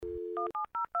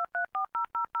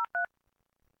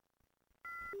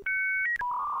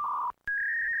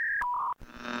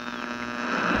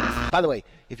By the way,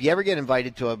 if you ever get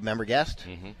invited to a member guest,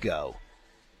 go.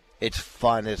 It's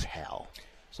fun as hell.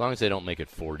 As long as they don't make it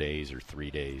 4 days or 3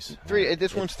 days.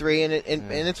 This one's 3, and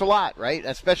it's a lot, right?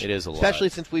 Especially, it is a lot. Especially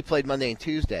since we played Monday and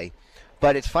Tuesday.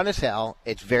 But it's fun as hell.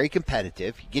 It's very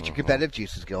competitive. You get your competitive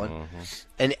juices going.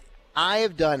 And I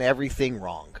have done everything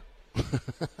wrong.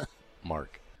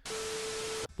 Mark.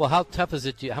 Well, how tough is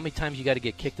it? How many times you got to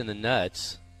get kicked in the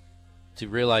nuts to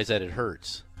realize that it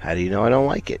hurts? How do you know I don't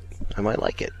like it? I might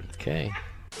like it. Okay.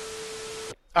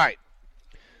 All right.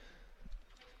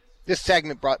 This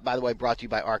segment, brought to you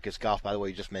by Arcus Golf. By the way,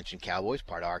 you just mentioned Cowboys,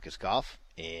 part of Arcus Golf.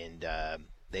 And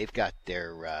they've got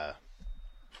their,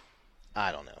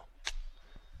 I don't know.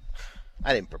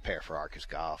 I didn't prepare for Arcus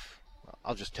Golf.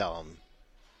 I'll just tell them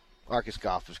Arcus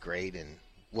Golf is great, and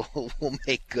we'll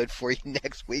make good for you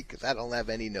next week because I don't have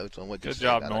any notes on what to say. Good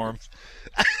job, Norm.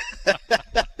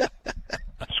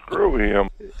 Screw him.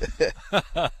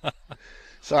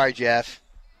 Sorry, Jeff.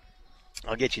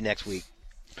 I'll get you next week.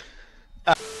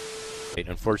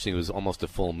 Unfortunately, it was almost a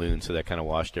full moon, so that kind of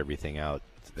washed everything out.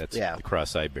 That's the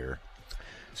cross-eyed bear.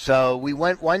 So we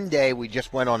went one day. We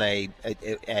just went on a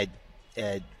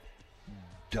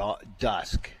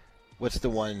dusk. What's the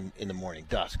one in the morning?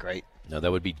 Dusk, right? No,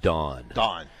 that would be dawn.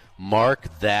 Dawn. Mark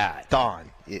that.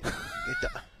 Dawn.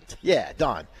 Yeah,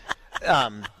 dawn.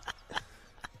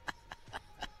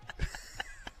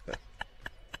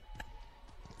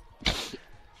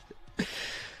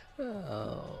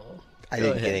 I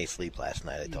didn't get any sleep last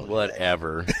night. I told you.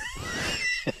 Whatever.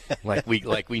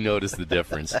 like we noticed the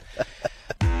difference.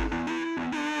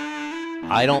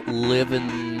 I don't live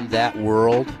in that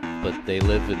world, but they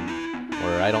live in,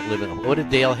 or I don't live in. What did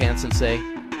Dale Hansen say?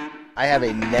 I have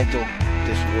a mental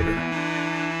disorder.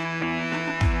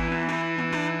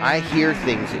 I hear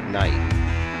things at night.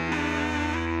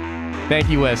 Thank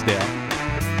you, Westdale.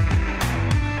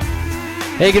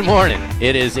 Hey, good morning.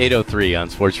 It is 8:03 on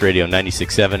Sports Radio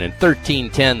 96.7 and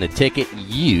 1310 The Ticket.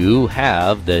 You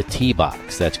have the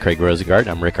T-Box. That's Craig Rosengart.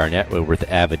 I'm Rick Arnett. We're with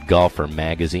Avid Golfer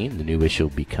Magazine. The new issue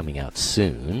will be coming out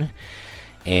soon.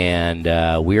 And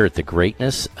we're at the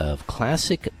greatness of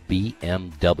Classic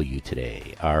BMW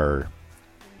today. Our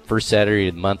first Saturday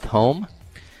of the month home.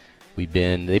 They've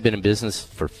been in business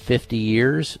for 50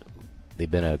 years. They've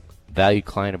been a valued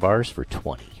client of ours for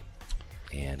 20.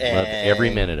 And love every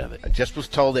minute of it. I just was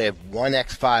told they have one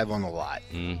X5 on the lot.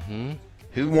 Mm-hmm.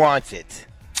 Who wants it?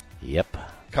 Yep.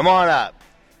 Come on up.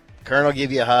 Kern will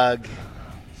give you a hug,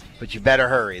 but you better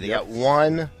hurry. They got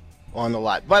one on the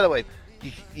lot. By the way,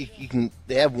 you can.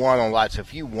 They have one on the lot, so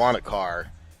if you want a car,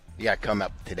 you got to come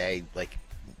up today, like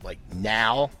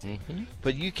now. Mm-hmm.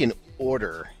 But you can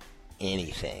order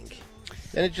anything,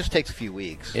 and it just takes a few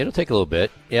weeks. It'll take a little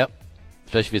bit. Yep.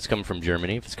 Especially if it's coming from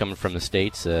Germany. If it's coming from the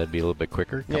States, it'd be a little bit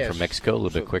quicker. From Mexico, a little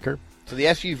bit quicker. So the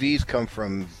SUVs come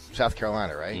from South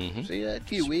Carolina, right? Mm-hmm. So a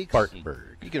few weeks.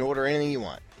 Spartanburg. You can order anything you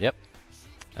want. Yep.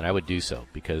 And I would do so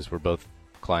because we're both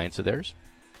clients of theirs.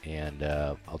 And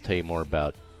I'll tell you more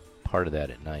about part of that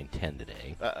at 9:10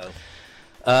 today.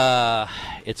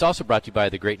 It's also brought to you by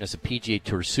the greatness of PGA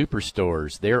Tour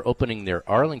Superstores. They're opening their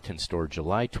Arlington store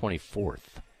July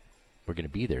 24th. We're going to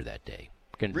be there that day.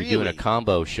 Going to be doing a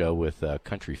combo show with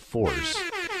Country Force.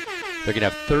 They're going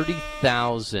to have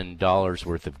 $30,000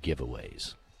 worth of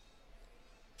giveaways.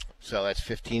 So that's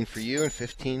 15 for you and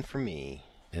 15 for me.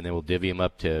 And then we'll divvy them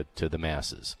up to the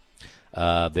masses.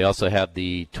 They also have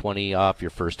the 20 off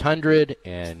your first 100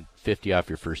 and 50 off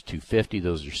your first 250.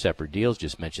 Those are separate deals.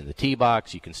 Just mention the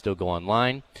T-Box. You can still go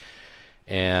online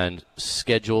and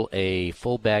schedule a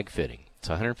full bag fitting. It's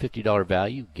a $150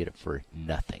 value. Get it for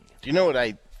nothing. Do you know what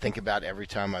I think about every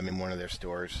time I'm in one of their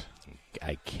stores?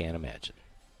 I can't imagine.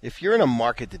 If you're in a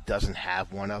market that doesn't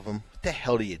have one of them, what the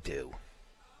hell do you do?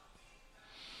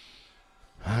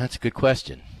 That's a good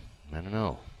question. I don't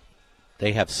know.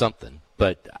 They have something,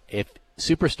 but if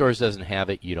Superstores doesn't have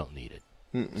it, you don't need it.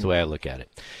 That's the way I look at it.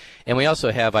 And we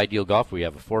also have Ideal Golf. We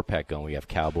have a 4-pack going. We have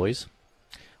Cowboys.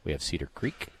 We have Cedar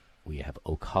Creek. We have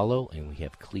Oak Hollow, and we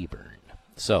have Cleburne.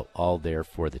 So all there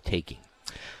for the taking.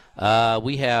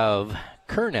 We have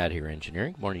Kern out here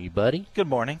engineering. Morning, you buddy. Good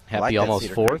morning. Happy almost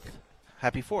 4th.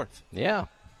 Happy 4th. Yeah.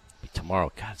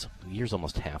 Tomorrow. God, the year's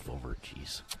almost half over.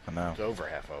 Jeez. I know. It's over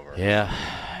half over. Yeah.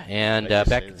 And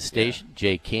back at the station,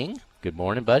 Jay King. Good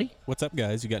morning, buddy. What's up,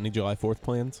 guys? You got any July 4th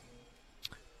plans?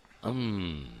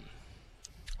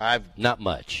 Not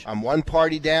much. I'm one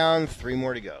party down, 3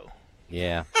 more to go.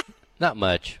 Yeah. Not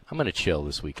much. I'm going to chill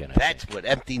this weekend. That's what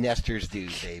empty nesters do,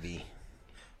 baby.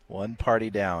 One party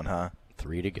down, huh?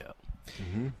 3 to go.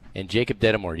 Mm-hmm. And Jacob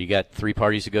Dedamore, you got 3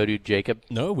 parties to go to, Jacob?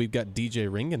 No, we've got DJ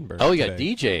Ringenberg. Oh, you got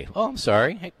DJ. Oh, I'm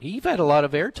sorry. Hey, you've had a lot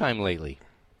of airtime lately.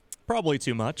 Probably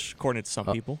too much, according to some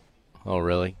people. Oh,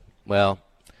 really? Well,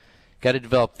 got to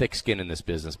develop thick skin in this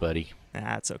business, buddy.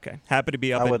 That's okay. Happy to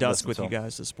be up I at wouldn't dusk listen with to you him.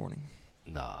 guys this morning.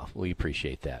 No, we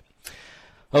appreciate that.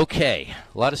 Okay,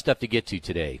 a lot of stuff to get to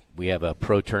today. We have a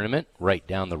pro tournament right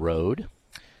down the road.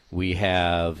 We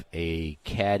have a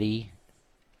caddy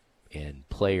and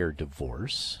player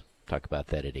divorce. Talk about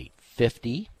that at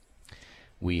 8:50.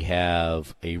 We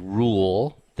have a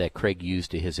rule that Craig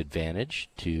used to his advantage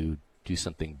to do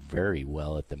something very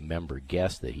well at the member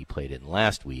guest that he played in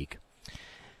last week.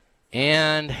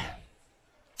 And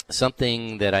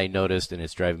something that I noticed, and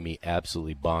it's driving me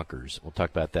absolutely bonkers. We'll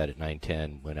talk about that at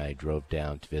 9:10 when I drove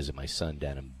down to visit my son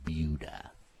down in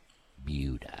Buda.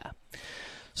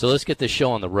 So let's get this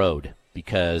show on the road,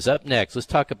 because up next, let's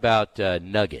talk about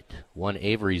Nugget, one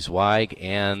Avery Zweig,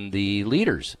 and the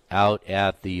leaders out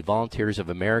at the Volunteers of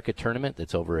America tournament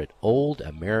that's over at Old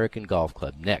American Golf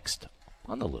Club. Next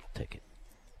on the Little Ticket.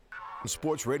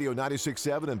 Sports Radio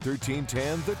 96.7 and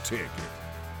 1310, The Ticket.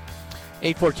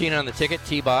 8:14 on the Ticket.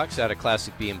 T-Box out of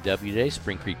Classic BMW today.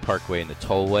 Spring Creek Parkway and the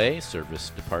Tollway.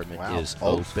 Service department is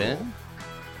old open. school.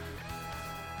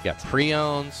 Got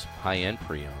pre-owns, high-end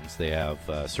pre-owns. They have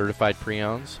certified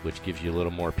pre-owns, which gives you a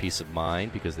little more peace of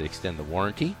mind because they extend the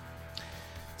warranty.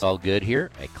 It's all good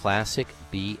here at Classic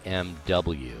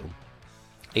BMW.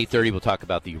 8:30, we'll talk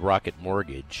about the Rocket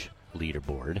Mortgage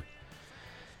leaderboard.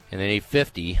 And then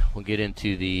 8:50, we'll get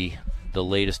into the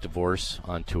latest divorce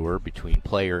on tour between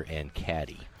player and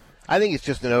caddy. I think it's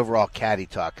just an overall caddy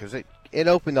talk because it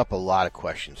opened up a lot of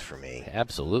questions for me.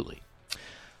 Absolutely.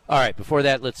 All right, before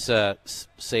that, let's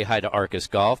say hi to Arcus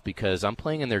Golf, because I'm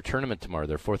playing in their tournament tomorrow,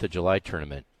 their 4th of July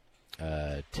tournament.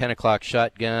 10 o'clock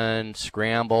shotgun,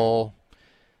 scramble.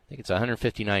 I think it's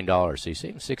 $159, so you're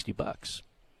saving $60.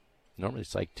 Normally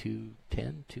it's like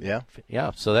 $210.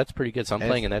 Yeah, so that's pretty good. So I'm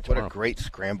playing in that tomorrow. What a great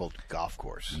scrambled golf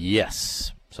course.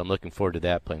 Yes. So I'm looking forward to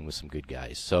that, playing with some good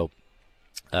guys. So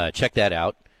check that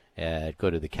out. Go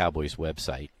to the Cowboys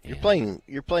website. You're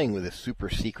playing with a super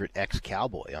secret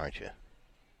ex-Cowboy, aren't you?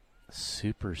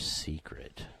 Super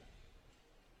secret.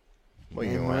 Well,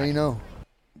 you know.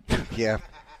 Yeah.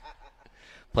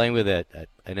 Playing with an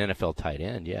NFL tight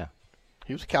end, yeah.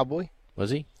 He was a Cowboy. Was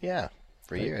he? Yeah.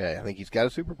 For a year. I think he's got a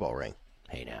Super Bowl ring.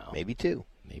 Hey, now. Maybe two.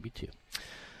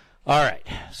 All right.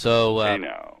 So Hey,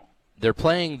 now. they're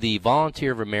playing the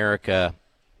Volunteer of America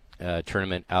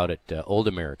tournament out at Old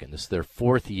American. This is their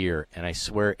 4th year, and I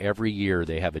swear every year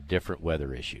they have a different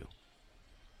weather issue.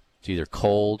 It's either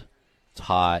cold, it's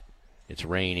hot, it's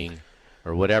raining,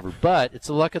 or whatever. But it's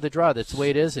the luck of the draw. That's the way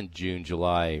it is in June,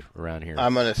 July around here.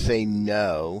 I'm going to say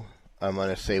no. I'm going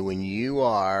to say when you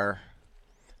are,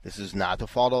 this is not the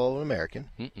fault of Old American,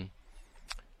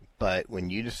 but when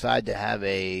you decide to have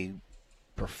a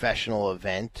professional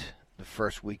event the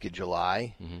first week of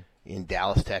July in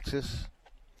Dallas, Texas,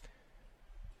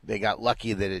 they got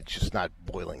lucky that it's just not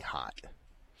boiling hot.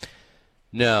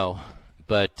 No,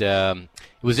 but it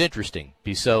was interesting.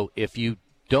 So if you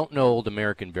don't know Old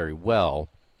American very well,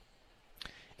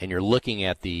 and you're looking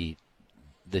at the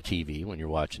TV when you're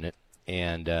watching it,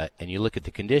 and you look at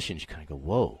the conditions, you kind of go,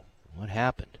 whoa, what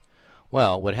happened?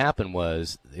 Well, what happened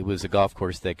was it was a golf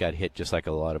course that got hit just like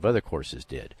a lot of other courses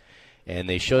did. And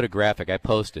they showed a graphic. I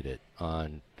posted it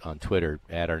on Twitter,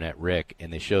 @OurNetRick,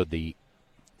 and they showed the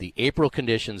April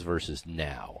conditions versus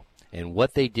now. And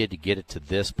what they did to get it to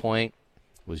this point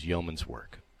was yeoman's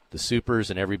work. The supers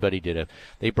and everybody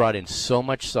they brought in so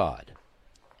much sod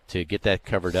to get that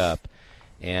covered up.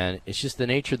 And it's just the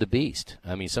nature of the beast.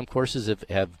 I mean, some courses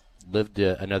have lived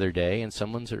another day, and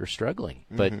some ones are struggling.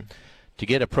 But to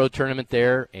get a pro tournament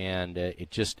there, and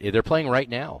they're playing right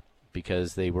now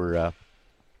because they were at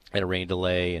a rain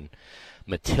delay. And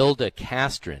Matilda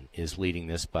Castron is leading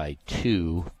this by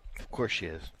 2. Of course she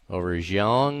is. Over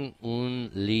Jiang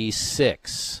Un Lee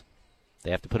 6.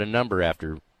 They have to put a number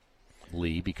after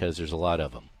Lee because there's a lot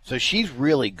of them. So she's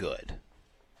really good.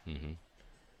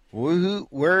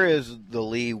 Where is the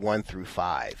Lee 1 through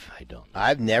 5? I don't know.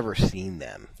 I've never seen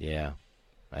them. Yeah,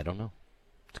 I don't know.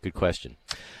 It's a good question.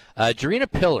 Jarena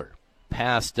Pillar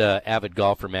passed Avid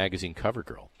Golfer magazine cover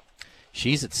girl.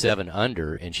 She's at 7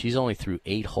 under, and she's only through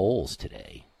 8 holes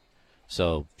today.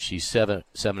 So she's 7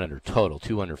 under total,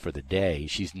 2 under for the day.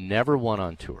 She's never won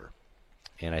on tour,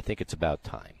 and I think it's about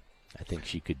time. I think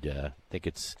she could. Think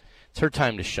it's her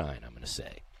time to shine. I'm going to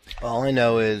say. All I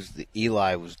know is that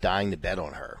Eli was dying to bet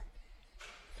on her.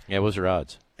 Yeah, what was her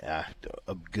odds? A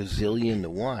gazillion to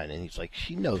 1, and he's like,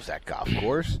 she knows that golf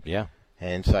course. Yeah.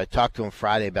 And so I talked to him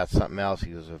Friday about something else.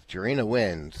 He goes, if Jarena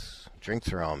wins,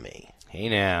 drinks are on me. Hey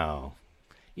now,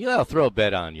 Eli will throw a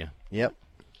bet on you. Yep.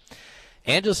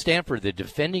 Angela Stanford, the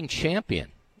defending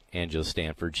champion Angela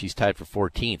Stanford. She's tied for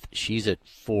 14th. She's at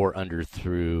 4 under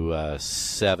through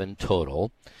 7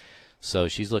 total. So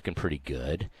she's looking pretty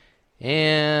good.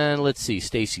 And let's see,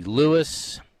 Stacy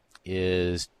Lewis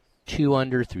is 2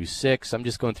 under through 6. I'm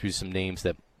just going through some names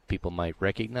that people might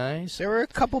recognize. There were a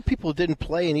couple people who didn't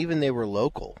play, and even they were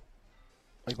local.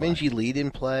 Like Minji Lee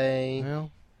didn't play. Well,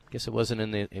 I guess it wasn't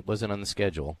on the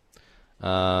schedule.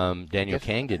 Daniel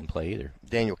Kang didn't play either.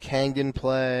 Daniel Kang didn't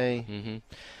play. Mm-hmm.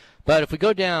 But if we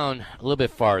go down a little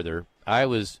bit farther, I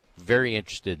was very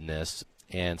interested in this,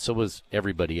 and so was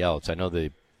everybody else. I know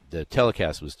the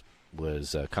telecast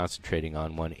was concentrating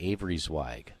on one Avery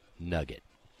Zweig, Nugget.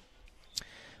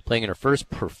 Playing in her first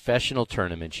professional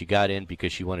tournament. She got in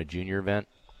because she won a junior event,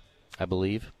 I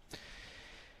believe.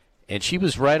 And she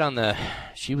was right on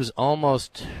she was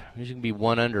almost, she can be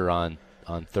 1 under on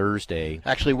Thursday.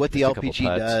 Actually, what the Just a couple LPG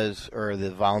putts. does, or the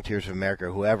Volunteers of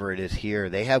America, whoever it is here,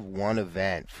 they have one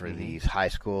event for these high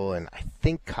school and I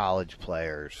think college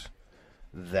players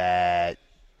that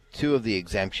 2 of the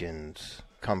exemptions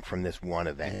come from this one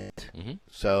event. Mm-hmm.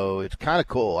 So it's kind of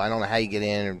cool. I don't know how you get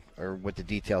in or what the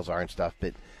details are and stuff,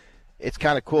 but it's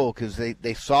kind of cool because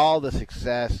they saw the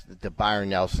success that the Byron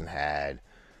Nelson had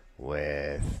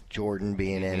with Jordan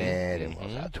being in it and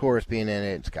Will Torres being in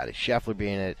it and Scotty Scheffler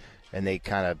being in it, and they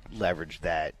kind of leveraged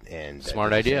that. And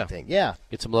Smart did the same idea. thing. Yeah.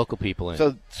 Get some local people in.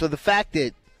 So the fact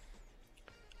that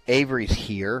Avery's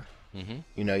here,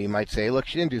 you know, you might say, look,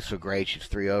 she didn't do so great. She's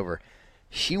 3 over.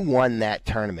 She won that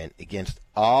tournament against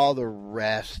all the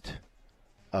rest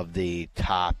of the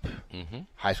top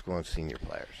high school and senior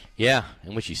players. Yeah,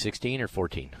 and was she 16 or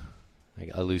 14?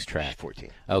 I lose track. She's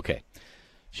 14. Okay.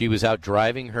 She was out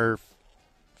driving her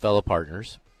fellow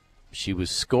partners. She was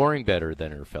scoring better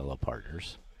than her fellow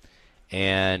partners.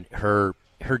 And her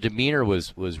demeanor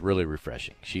was really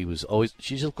refreshing. She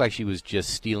just looked like she was just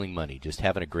stealing money, just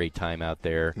having a great time out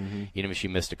there. Even if she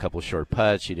missed a couple short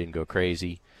putts, she didn't go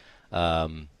crazy.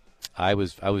 I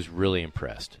was really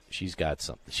impressed. She's got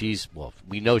something.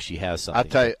 We know she has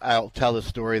something. I'll tell the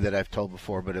story that I've told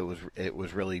before, but it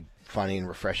was really funny and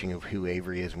refreshing of who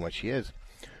Avery is and what she is.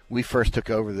 We first took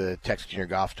over the Texas Junior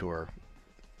Golf Tour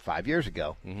 5 years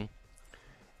ago,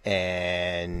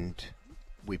 and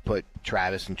we put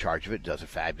Travis in charge of it. Does a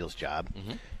fabulous job,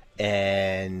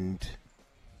 and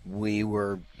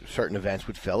certain events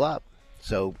would fill up.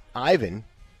 So Ivan,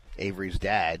 Avery's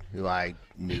dad, who I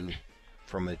knew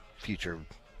from a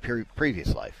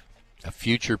previous life. A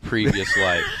future previous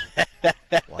life.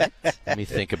 What? Let me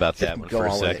think about that one Go for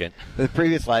a on with second. it. The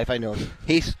previous life, I know him.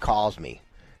 He calls me.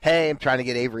 Hey, I'm trying to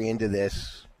get Avery into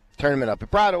this tournament up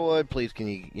at Bridlewood. Please, can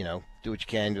you, do what you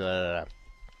can. Blah, blah, blah.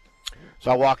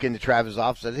 So I walk into Travis'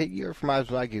 office. I said, hey, you're from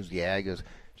Iowa? He goes, yeah. He goes,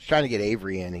 just trying to get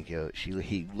Avery in.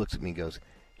 He looks at me and goes,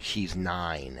 she's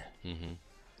 9.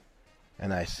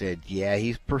 And I said, yeah,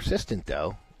 he's persistent,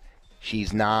 though.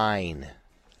 She's 9.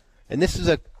 And this is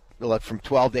from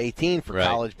 12 to 18 for Right.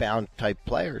 college-bound type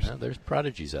players. Well, there's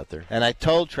prodigies out there. And I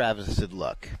told Travis, I said,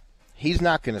 look, he's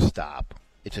not going to stop.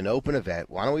 It's an open event.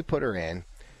 Why don't we put her in?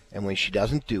 And when she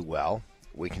doesn't do well,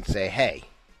 we can say, hey,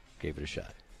 Gave it a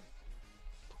shot.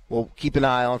 we'll keep an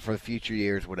eye on for the future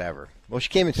years, whatever. Well, she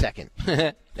came in second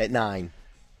at 9.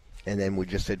 And then we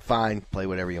just said, fine, play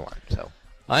whatever you want. So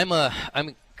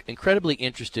I'm incredibly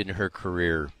interested in her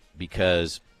career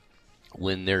because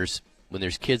when there's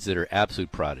kids that are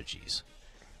absolute prodigies,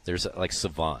 there's like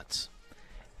savants.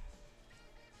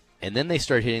 And then they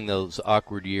start hitting those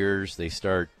awkward years. They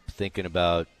start thinking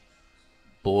about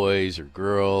boys or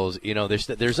girls.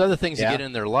 There's other things that Yeah. get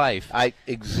in their life.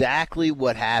 exactly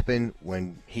what happened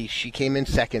when she came in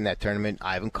second in that tournament.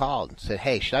 Ivan called and said,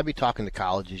 hey, should I be talking to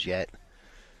colleges yet?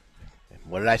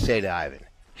 What did I say to Ivan?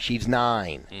 She's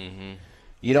 9.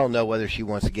 You don't know whether she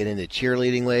wants to get into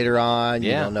cheerleading later on. You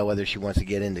Yeah. don't know whether she wants to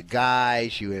get into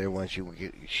guys. She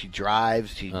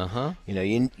drives. You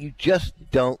just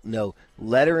don't know.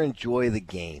 Let her enjoy the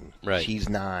game. Right. She's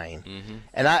 9.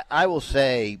 And I will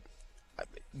say,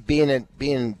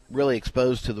 being really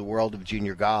exposed to the world of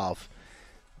junior golf,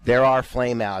 there are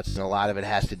flameouts, and a lot of it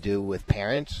has to do with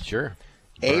parents. Sure.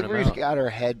 Burn 'em Avery's out. got her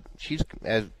head.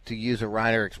 To use a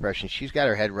Reiner expression, she's got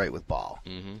her head right with ball.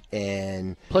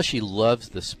 And Plus, she loves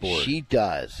the sport. she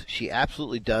does. She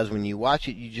absolutely does. When you watch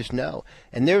it, you just know.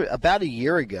 And about a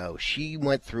year ago, she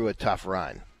went through a tough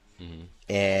run,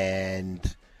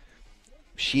 and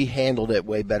she handled it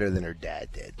way better than her dad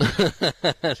did.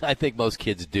 I think most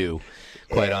kids do,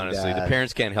 quite And, honestly. The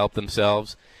parents can't help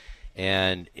themselves,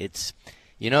 and it's,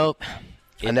 I'll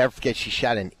never forget, she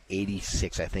shot an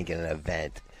 86, I think, in an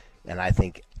event. And I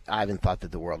think Ivan thought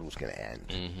that the world was going to end.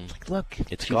 Mhm. It's like, look,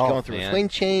 It's she's golf, going through man. a swing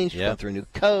change. She's Yep. going through a new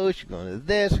coach. She's going to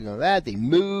this. She's going to that. They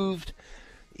moved.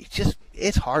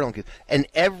 It's hard on kids. And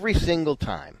every single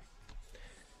time,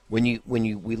 we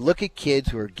look at kids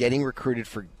who are getting recruited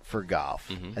for golf,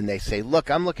 Mhm. and they say, look,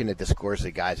 I'm looking at the scores of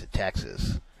the guys at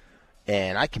Texas,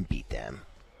 and I can beat them.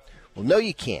 Well, no,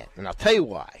 you can't. And I'll tell you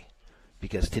why.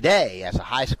 Because today, as a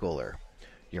high schooler,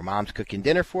 your mom's cooking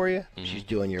dinner for you. Mhm. She's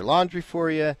doing your laundry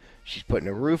for you. She's putting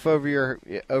a roof over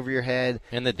your head.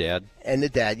 And the dad. And the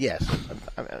dad, yes.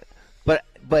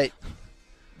 But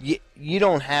you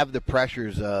don't have the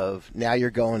pressures of now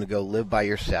you're going to go live by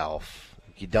yourself.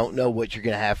 You don't know what you're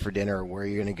going to have for dinner or where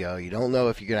you're going to go. You don't know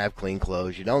if you're going to have clean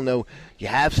clothes. You don't know. You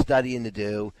have studying to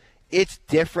do. It's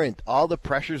different. All the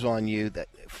pressure's on you. That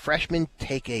freshmen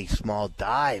take a small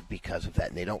dive because of that,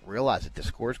 and they don't realize that the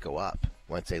scores go up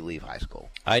once they leave high school.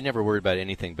 I never worried about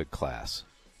anything but class.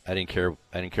 I didn't care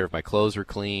if my clothes were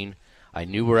clean. I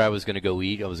knew where I was going to go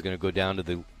eat. I was going to go down to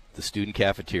the student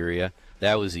cafeteria.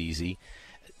 That was easy.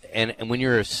 And when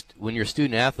you're a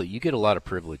student athlete, you get a lot of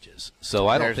privileges. So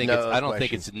I don't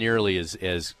think it's nearly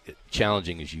as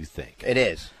challenging as you think. It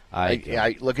is.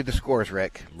 I look at the scores,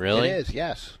 Rick. Really? It is.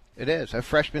 Yes, it is. Our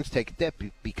freshmen take a dip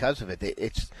because of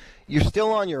it. You're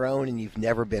still on your own, and you've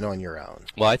never been on your own.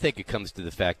 Well, I think it comes to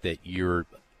the fact that you're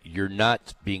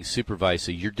not being supervised,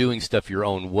 so you're doing stuff your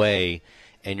own way,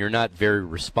 and you're not very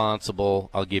responsible.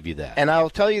 I'll give you that. And I'll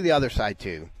tell you the other side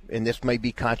too, and this may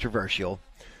be controversial,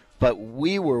 but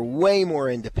we were way more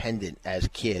independent as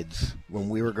kids when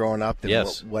we were growing up than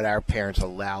Yes. what our parents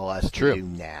allow us True. to do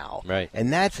now. Right.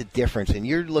 And that's a difference. And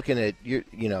you're looking at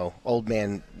old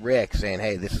man Rick saying,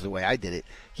 "Hey, this is the way I did it."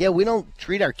 Yeah, we don't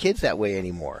treat our kids that way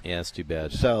anymore. Yeah, it's too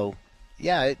bad. So,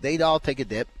 yeah, they'd all take a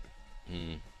dip.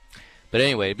 But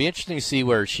anyway, it'd be interesting to see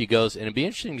where she goes, and it'd be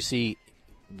interesting to see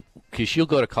because she'll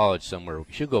go to college somewhere.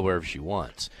 She'll go wherever she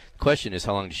wants. The question is,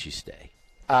 how long does she stay?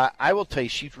 I will tell you,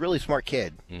 she's a really smart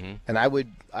kid, Mm-hmm. and I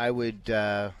would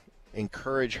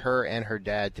encourage her and her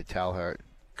dad to tell her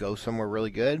go somewhere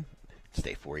really good,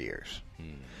 stay 4 years.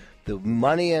 The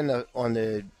money on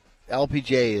the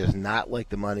LPGA is not like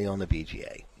the money on the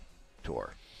PGA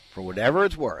Tour, for whatever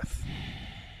it's worth.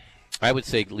 I would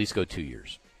say at least go 2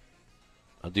 years.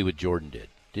 I'll do what Jordan did.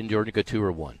 Didn't Jordan go 2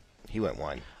 or 1? He went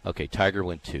 1. Okay, Tiger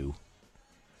went 2.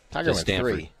 Tiger To went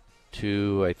Stanford. 3.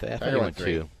 2, I think Tiger he went went 2.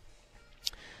 3.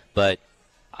 But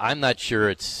I'm not sure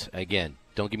it's, again,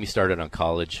 don't get me started on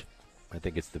college. I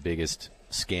think it's the biggest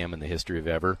scam in the history of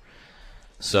ever.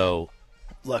 So,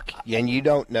 Look, and you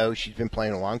don't know. She's been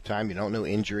playing a long time. You don't know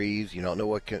injuries. You don't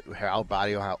know how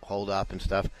body will hold up and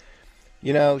stuff.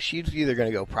 She's either going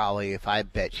to go if I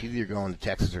bet, she's either going to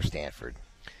Texas or Stanford.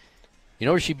 you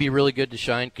know where she'd be really good to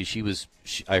shine? Because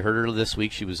I heard her this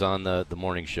week. She was on the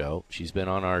morning show. She's been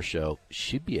on our show.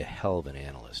 She'd be a hell of an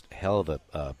analyst, a hell of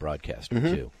a broadcaster,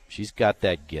 too. She's got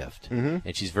that gift,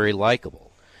 and she's very likable.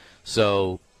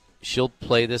 So she'll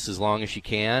play this as long as she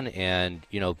can, and,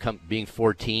 being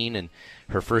 14 and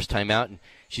her first time out. And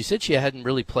she said she hadn't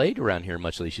really played around here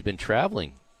much lately. She'd been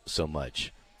traveling so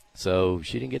much. So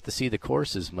she didn't get to see the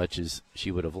course as much as she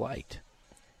would have liked.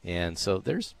 And so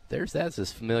there's that,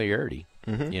 this familiarity,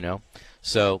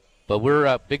 So, but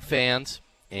we're big fans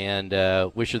and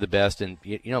wish her the best. And,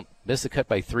 missed the cut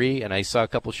by 3, and I saw a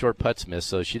couple short putts miss.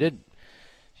 So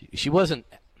she wasn't,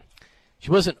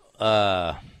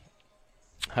 how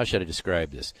should I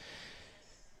describe this?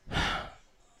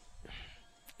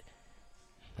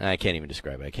 I can't even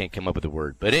describe it. I can't come up with a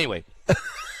word. But anyway,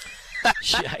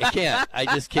 I can't. I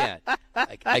just can't.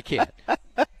 I can't.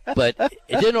 But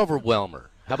it didn't overwhelm her.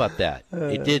 How about that?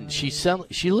 It didn't.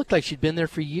 She looked like she'd been there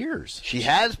for years. She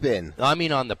has been. I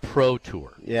mean, on the pro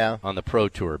tour. Yeah. On the pro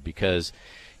tour, because,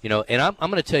 and I'm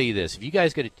going to tell you this: if you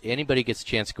guys anybody gets a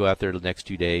chance to go out there the next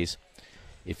 2 days,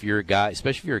 if you're a guy,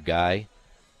 especially if you're a guy,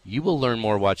 you will learn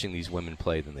more watching these women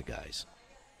play than the guys,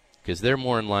 because they're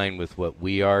more in line with what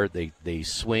we are. They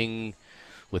swing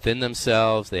within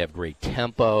themselves. They have great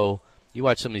tempo. You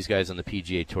watch some of these guys on the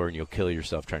PGA Tour, and you'll kill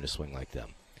yourself trying to swing like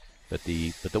them. But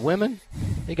the women,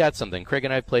 they got something. Craig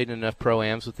and I played in enough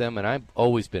pro-ams with them, and I've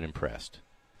always been impressed.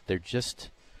 They're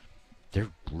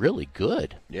really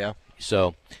good. Yeah.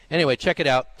 So, anyway, check it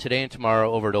out today and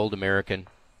tomorrow over at Old American.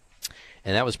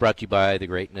 And that was brought to you by the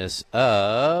greatness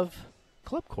of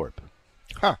Club Corp.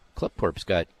 Huh. Club Corp's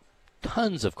got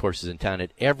tons of courses in town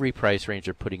at every price range.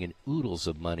 They're putting in oodles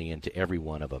of money into every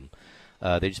one of them.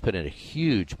 They just put in a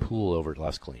huge pool over at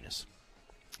Las Colinas.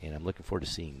 And I'm looking forward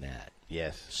to seeing that.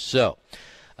 Yes. So,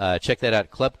 check that out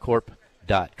at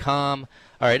clubcorp.com.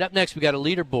 All right, up next we got a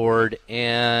leaderboard,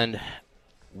 and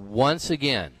once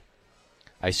again,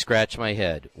 I scratch my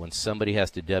head when somebody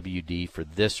has to WD for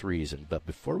this reason. But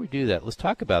before we do that, let's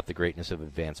talk about the greatness of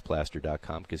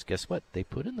AdvancedPlaster.com, because guess what? They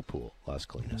put in the pool, Las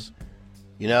Colinas.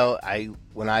 You know,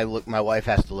 when I look, my wife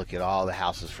has to look at all the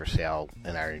houses for sale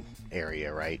in our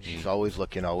area, right? She's always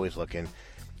looking.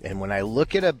 And when I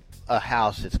look at a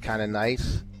house that's kind of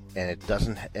nice and it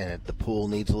doesn't, and the pool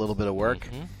needs a little bit of work,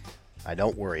 I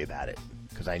don't worry about it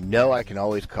because I know I can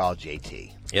always call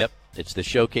JT. Yep. It's the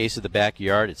showcase of the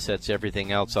backyard. It sets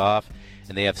everything else off.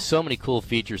 And they have so many cool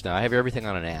features now. I have everything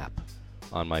on an app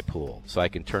on my pool. So I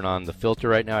can turn on the filter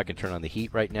right now. I can turn on the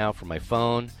heat right now from my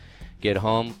phone. Get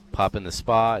home, pop in the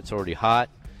spa. It's already hot.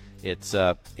 It's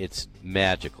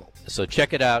magical. So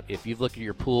check it out. If you've looked at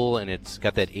your pool and it's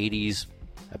got that 80s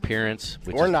appearance,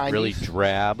 which or is 90s, really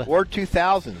drab. Or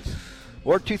 2000s.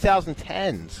 Or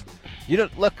 2010s.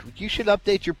 Look, you should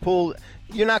update your pool.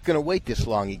 You're not going to wait this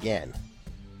long again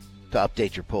to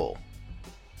update your pool.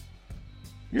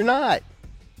 You're not.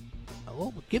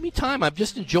 Well, give me time. I'm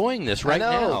just enjoying this right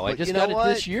now. I just got it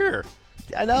this year.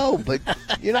 I know, but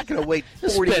you're not going to wait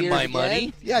 40 spend years my again.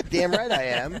 money. Yeah, damn right I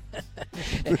am.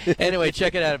 Anyway,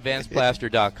 check it out at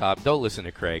AdvancedPlaster.com. Don't listen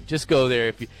to Craig. Just go there.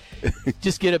 If you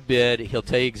just get a bid, he'll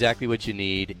tell you exactly what you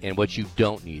need and what you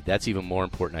don't need. That's even more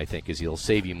important, I think, is he'll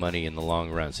save you money in the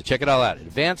long run. So check it all out at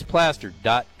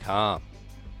AdvancedPlaster.com.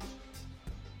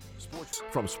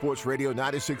 From Sports Radio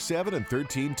 96.7 and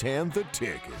 1310, The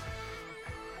Ticket.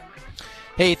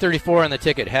 Hey, 34 on the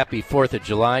ticket. Happy 4th of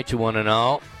July to one and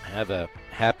all. Have a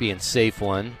happy and safe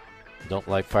one. Don't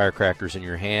light firecrackers in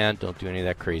your hand. Don't do any of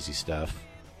that crazy stuff.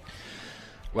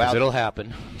 Well, it'll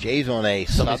happen. Jay's on a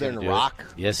Southern Rock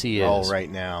Yes, he is. roll right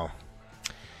now.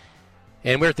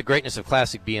 And we're at the greatness of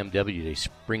classic BMW today,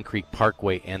 Spring Creek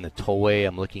Parkway and the Tollway.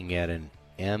 I'm looking at an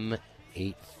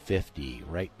M850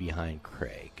 right behind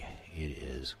Craig. It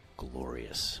is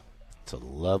glorious. It's a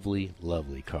lovely,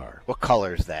 lovely car. What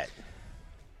color is that?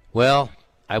 Well,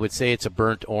 I would say it's a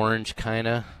burnt orange kind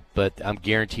of, but I'm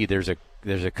guaranteed there's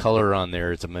a color on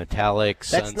there. It's a metallic,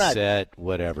 sunset,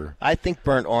 whatever. I think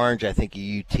burnt orange. I think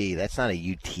a UT. That's not a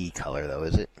UT color, though,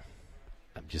 is it?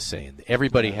 I'm just saying.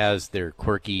 Everybody has their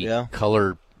quirky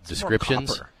color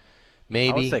descriptions. Copper.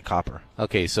 Maybe. I would say copper.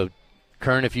 Okay, so,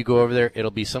 Kern, if you go over there,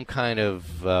 it'll be some kind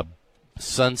of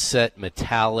sunset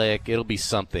metallic. It'll be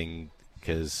something,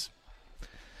 because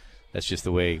that's just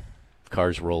the way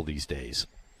cars roll these days.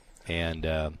 And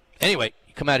anyway,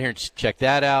 come out here and check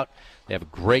that out. They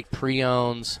have great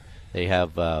pre-owns. They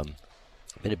have been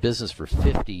in business for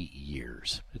 50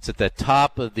 years. It's at the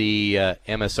top of the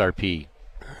MSRP.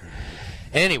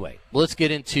 Anyway, let's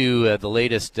get into the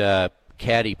latest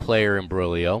caddy player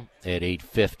imbroglio at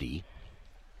 850.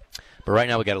 But right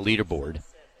now we got a leaderboard.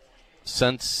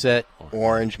 Sunset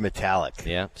orange metallic.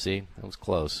 Yeah, see, that was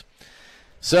close.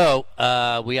 So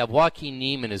we have Joaquin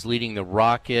Neiman is leading the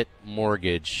Rocket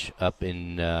Mortgage up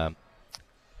in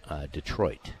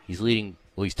Detroit. He's leading.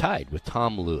 Well, he's tied with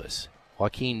Tom Lewis.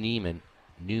 Joaquin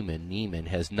Neiman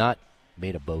has not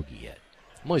made a bogey yet.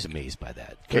 I'm always amazed by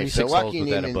that. Okay, so Joaquin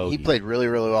Neiman, he played really,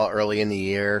 really well early in the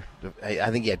year. I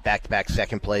think he had back-to-back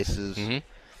second places. Mm-hmm.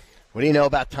 What do you know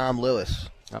about Tom Lewis?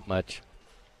 Not much.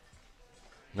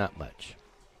 Not much.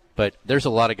 But there's a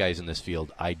lot of guys in this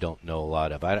field I don't know a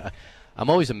lot of. I'm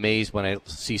always amazed when I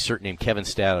see a certain name, Kevin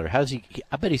Stadler.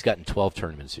 I bet he's gotten 12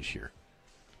 tournaments this year.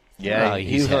 Yeah,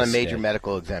 he was on a major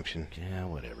medical exemption. Yeah,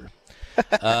 whatever.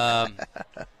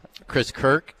 Chris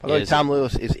Kirk. Although Tom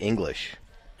Lewis is English.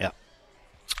 Yeah.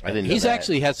 I didn't know He's that.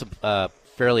 actually had some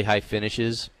fairly high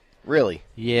finishes. Really?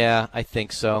 Yeah, I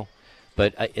think so.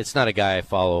 But it's not a guy I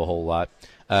follow a whole lot.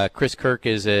 Chris Kirk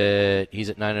he's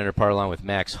at 900 par along with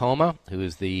Max Homa, who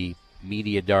is the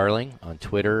media darling on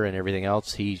Twitter and everything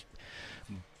else. He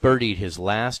birdied his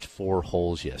last 4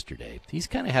 holes yesterday. He's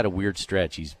kind of had a weird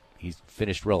stretch. He's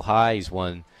finished real high. He's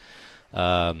won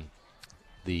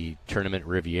the tournament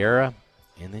Riviera,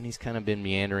 and then he's kind of been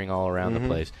meandering all around the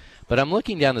place. But I'm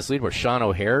looking down this leaderboard. Sean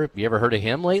O'Hare, have you ever heard of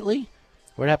him lately?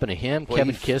 What happened to him? Well,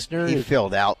 Kevin Kisner? He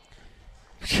filled out.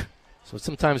 So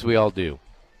sometimes we all do.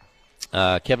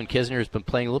 Kevin Kisner has been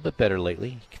playing a little bit better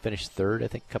lately. He finished 3rd, I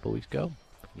think, a couple weeks ago.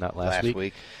 Not last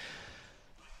week.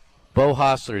 Bo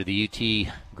Hostler, the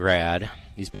UT grad,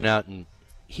 he's been out and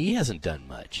he hasn't done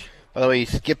much. By the way, he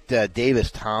skipped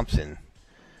Davis Thompson,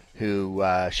 who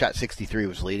shot 63,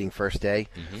 was leading first day.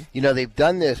 Mm-hmm. You know, they've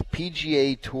done this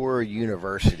PGA Tour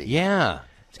University. Yeah,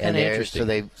 it's kind of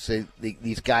interesting. So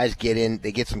these guys get in,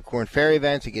 they get some Corn Ferry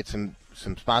events, they get some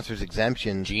sponsors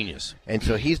exemptions. Genius. And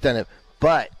so he's done it.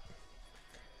 But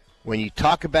when you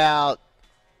talk about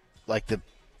like the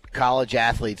college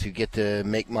athletes who get to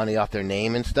make money off their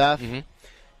name and stuff,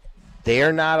 They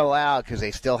are not allowed because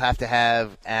they still have to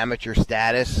have amateur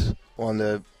status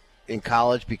in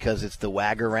college because it's the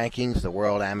WAGR rankings, the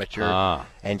World Amateur.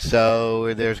 And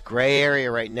so there's gray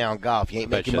area right now in golf. You ain't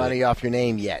making money off your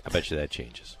name yet. I bet you that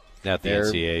changes. Now the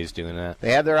NCAA is doing that.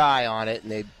 They have their eye on it,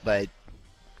 but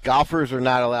golfers are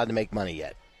not allowed to make money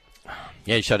yet.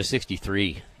 Yeah, he shot a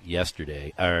 63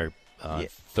 yesterday, or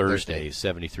Thursday,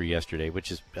 73 yesterday,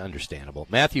 which is understandable.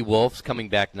 Matthew Wolf's coming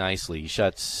back nicely. He's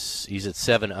at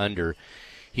 7 under.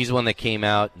 He's the one that came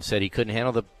out and said he couldn't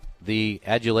handle the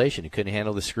adulation. He couldn't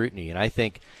handle the scrutiny. And I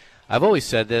think, I've always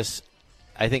said this,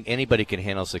 I think anybody can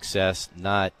handle success,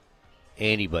 not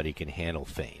anybody can handle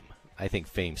fame. I think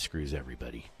fame screws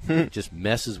everybody. It just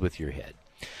messes with your head.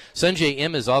 Sungjae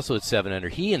Im is also at 7 under.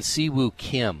 He and Siwoo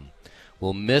Kim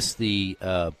will miss the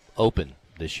Open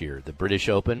this year, the British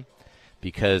Open,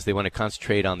 because they want to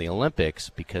concentrate on the Olympics,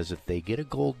 because if they get a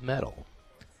gold medal,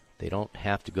 they don't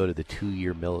have to go to the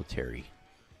 2-year military.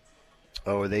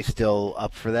 Oh, are they still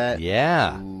up for that?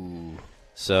 Yeah. Ooh.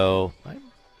 So I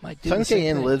might do the same Sungjae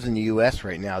Im thing. lives in the U.S.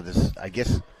 right now. I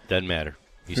guess doesn't matter.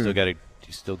 He's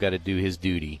still got to do his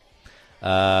duty.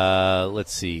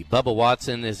 Let's see. Bubba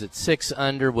Watson is at 6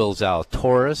 under. Will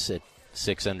Zalatoris at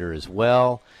 6 under as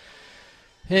well.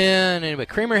 And anyway,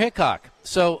 Kramer Hickok.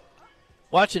 So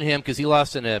watching him, because he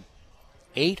lost in a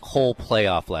 8-hole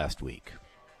playoff last week.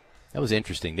 That was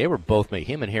interesting. They were both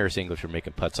him and Harris English were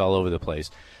making putts all over the place.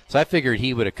 So I figured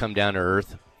he would have come down to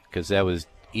earth because that was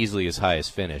easily his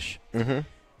highest finish. Mm-hmm.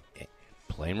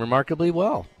 Playing remarkably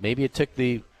well. Maybe it took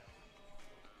the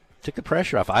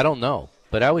pressure off. I don't know.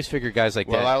 But I always figure guys like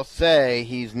that. Well, I'll say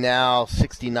he's now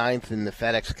 69th in the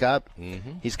FedEx Cup.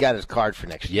 Mm-hmm. He's got his card for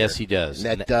next year. Yes, he does.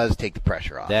 And that does take the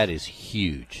pressure off. That is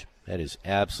huge. That is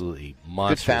absolutely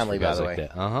monstrous. Good family, for guys by the like way.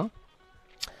 That. Uh-huh.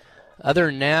 Other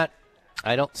than that,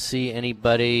 I don't see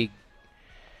anybody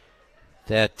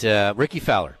that Ricky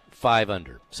Fowler, 5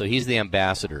 under. So he's the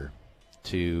ambassador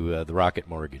to the Rocket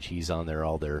Mortgage. He's on there,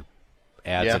 all their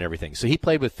ads and everything. So he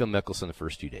played with Phil Mickelson the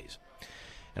first 2 days.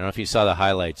 I don't know if you saw the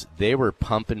highlights. They were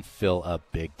pumping Phil up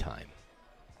big time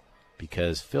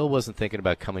because Phil wasn't thinking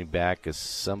about coming back because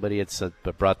somebody had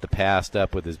brought the past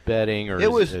up with his betting. Or it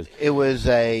was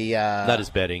a not his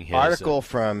betting. His article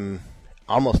from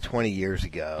almost 20 years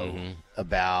ago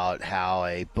about how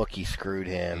a bookie screwed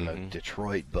him, a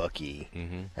Detroit bookie.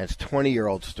 And it's a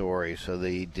 20-year-old story. So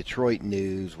the Detroit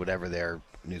News, whatever their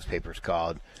newspaper's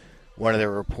called, one of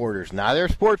their reporters, not their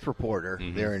sports reporter,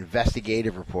 their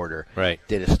investigative reporter,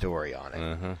 did a story on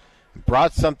it.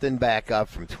 Brought something back up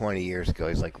from 20 years ago.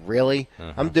 He's like, really?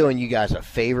 I'm doing you guys a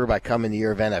favor by coming to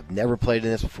your event. I've never played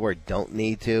in this before. Don't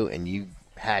need to. And you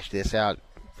hash this out.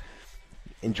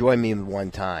 Enjoy me one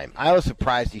time. I was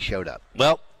surprised he showed up.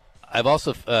 Well, I've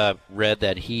also read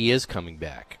that he is coming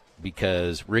back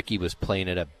because Ricky was playing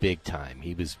it up big time.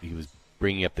 He was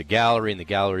bringing up the gallery, and the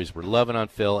galleries were loving on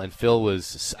Phil. And Phil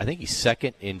was, I think he's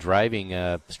second in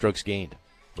driving strokes gained,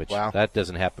 which that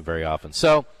doesn't happen very often.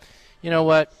 So, you know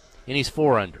what? And he's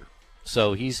 4 under.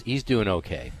 So he's doing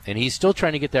okay. And he's still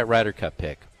trying to get that Ryder Cup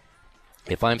pick.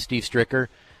 If I'm Steve Stricker,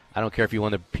 I don't care if he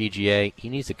won the PGA, he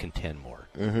needs to contend more.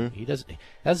 He doesn't.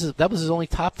 That was his only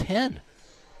top 10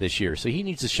 this year, so he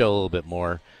needs to show a little bit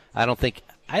more. I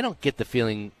don't get the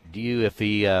feeling. Do you? If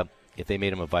they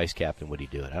made him a vice captain, would he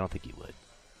do it? I don't think he would.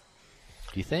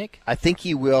 Do you think? I think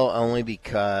he will, only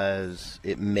because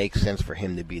it makes sense for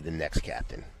him to be the next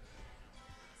captain.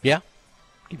 Yeah,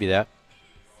 give you that.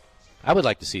 I would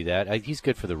like to see that. He's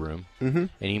good for the room, and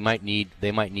they might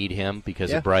need him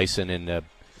because of Bryson and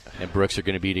Brooks are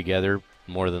going to be together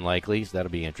more than likely. So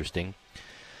that'll be interesting.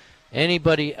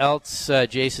 Anybody else?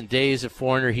 Jason Day is a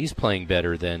foreigner. He's playing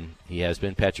better than he has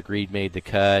been. Patrick Reed made the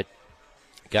cut.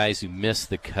 Guys who missed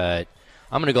the cut.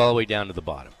 I'm going to go all the way down to the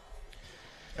bottom.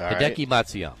 Hideki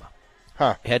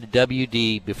Matsuyama had a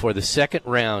WD before the second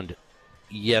round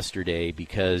yesterday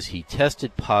because he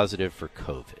tested positive for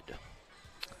COVID.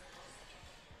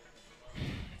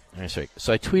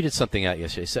 So I tweeted something out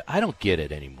yesterday. I said, I don't get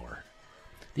it anymore.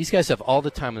 These guys have all the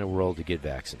time in the world to get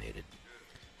vaccinated.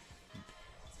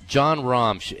 John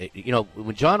Rahm,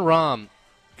 when John Rahm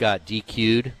got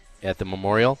DQ'd at the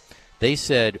Memorial, they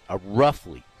said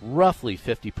roughly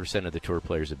 50% of the tour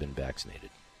players have been vaccinated.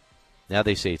 Now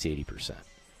they say it's 80%.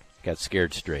 Got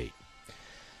scared straight.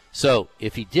 So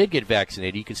if he did get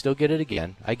vaccinated, he could still get it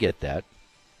again. I get that.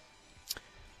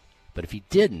 But if he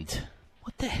didn't,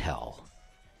 what the hell?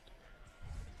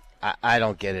 I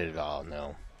don't get it at all,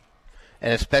 no.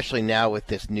 And especially now with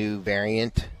this new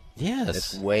variant. Yes.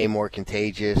 It's way more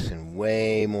contagious and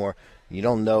way more. You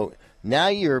don't know. Now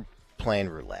you're playing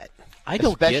roulette. I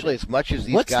don't Especially get it. as much as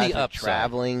these What's guys the are upside?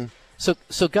 traveling.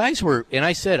 So guys were, and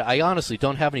I said, I honestly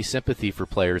don't have any sympathy for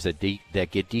players that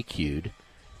get DQ'd,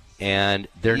 and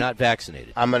they're not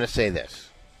vaccinated. I'm going to say this,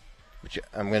 which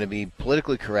I'm going to be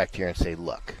politically correct here and say,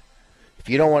 look, if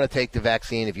you don't want to take the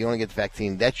vaccine, if you don't want to get the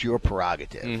vaccine, that's your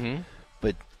prerogative. Mm-hmm.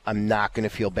 But I'm not going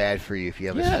to feel bad for you if you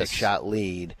have a Yes. 6-shot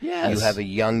lead. Yes. You have a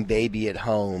young baby at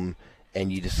home,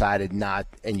 and you decided not,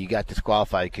 and you got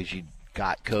disqualified because you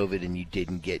got COVID and you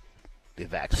didn't get the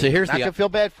vaccine. So here's not the- going to feel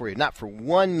bad for you, not for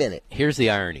 1 minute. Here's the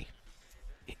irony.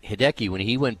 Hideki, when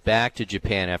he went back to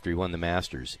Japan after he won the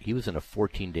Masters, he was in a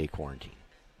 14-day quarantine.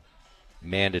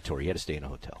 Mandatory. He had to stay in a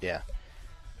hotel. Yeah.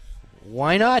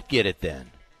 Why not get it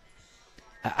then?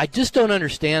 I just don't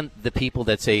understand the people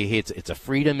that say, hey, it's a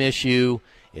freedom issue.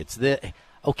 It's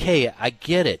okay, I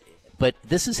get it, but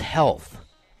this is health.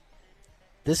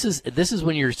 This is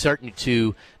when you're starting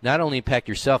to not only impact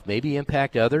yourself, maybe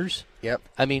impact others. Yep.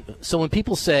 I mean, so when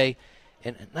people say,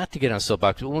 and not to get on a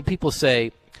soapbox, but when people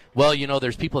say, well,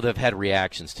 there's people that have had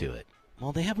reactions to it.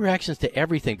 Well, they have reactions to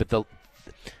everything, but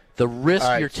the risk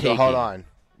All right, you're so taking. hold on.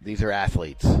 These are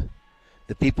athletes.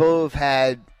 The people who have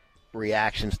had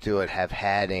reactions to it have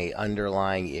had a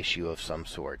underlying issue of some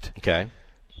sort. Okay.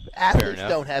 Athletes enough.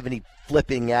 don't have any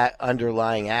flipping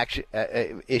underlying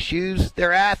issues.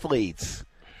 They're athletes.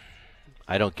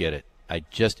 I don't get it.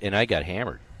 I got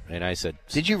hammered, and I said,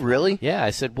 Did you really? yeah, I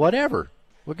said, whatever.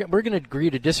 We're going to agree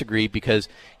to disagree because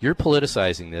you're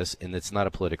politicizing this, and it's not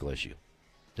a political issue.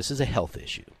 This is a health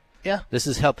issue. Yeah. This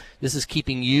is help. This is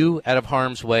keeping you out of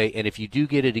harm's way, and if you do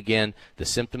get it again, the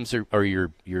symptoms or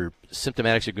your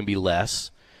symptomatics are going to be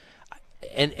less.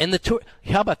 And the tour.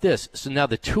 How about this? So now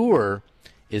the tour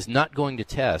is not going to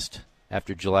test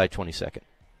after July 22nd.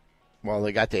 Well,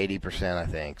 they got to 80%, I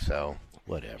think. So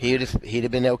Whatever. he'd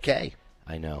have been okay.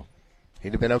 I know.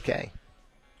 He'd have been okay.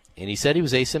 And he said he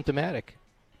was asymptomatic,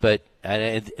 but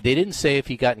they didn't say if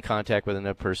he got in contact with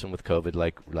another person with COVID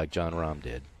like John Rahm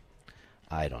did.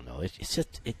 I don't know. It's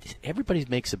just everybody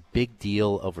makes a big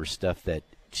deal over stuff that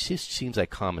just seems like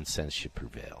common sense should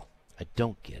prevail. I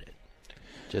don't get it.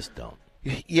 Just don't.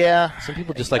 Yeah. Some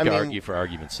people just like to argue for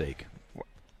argument's sake.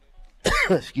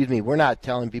 Excuse me. We're not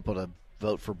telling people to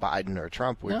vote for Biden or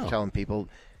Trump. We're No. telling people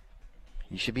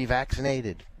you should be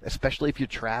vaccinated, especially if you're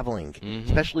traveling, Mm-hmm.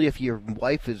 especially if your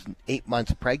wife is 8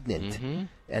 months pregnant Mm-hmm.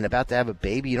 and about to have a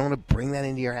baby. You don't want to bring that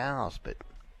into your house, but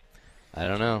I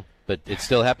don't know, but it's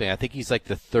still happening. I think he's like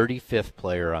the 35th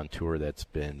player on tour that's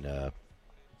been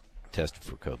tested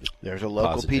for COVID. there's a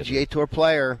local Positively. PGA Tour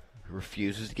player who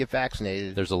refuses to get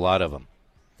vaccinated. There's a lot of them.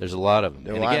 And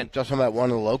I'm again, just talking about one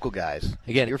of the local guys.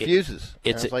 Again, he refuses.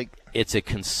 it's And it's a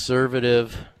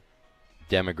conservative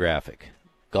demographic.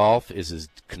 Golf is as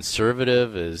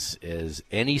conservative as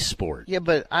any sport. yeah,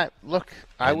 but I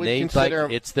would And consider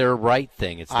it's their right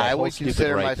thing. It's that I whole would stupid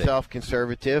consider right myself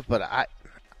conservative, but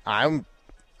I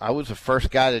was the first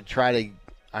guy to try to.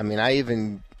 I mean, I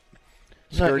even.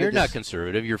 thing. No, skirted you're not this-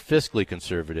 conservative. You're fiscally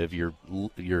conservative.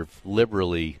 You're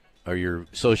liberally or you're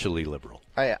socially liberal.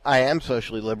 I am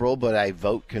socially liberal, but I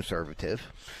vote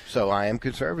conservative, so I am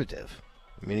conservative.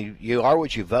 I mean, you are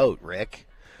what you vote, Rick.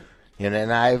 And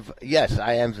yes,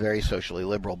 I am very socially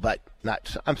liberal, but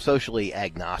I'm socially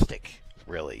agnostic,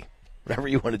 really. Whatever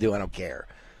you want to do, I don't care.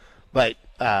 But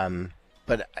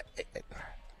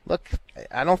look,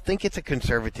 I don't think it's a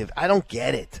conservative. I don't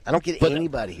get it. I don't get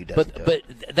anybody who doesn't do it.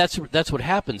 But that's what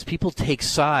happens. People take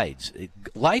sides.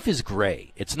 Life is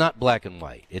gray. It's not black and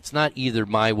white. It's not either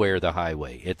my way or the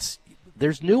highway.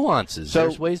 There's nuances.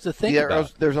 There's ways to think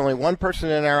about. There's only one person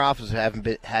in our office who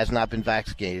has not been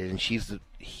vaccinated, and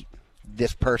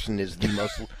this person is the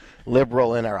most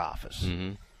liberal in our office.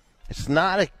 Mm-hmm. It's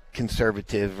not a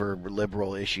conservative or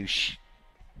liberal issue.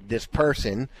 This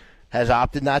person has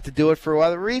opted not to do it for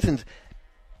other reasons.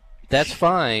 That's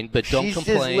fine, but don't She's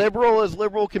complain. as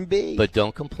liberal can be. But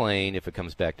don't complain if it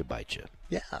comes back to bite you.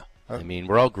 yeah. I mean,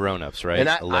 we're all grown-ups, right? And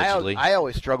Allegedly. I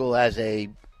always struggle as a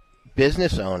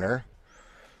business owner.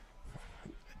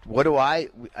 What do I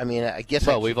mean, I guess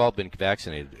well, we've all been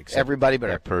vaccinated, except everybody but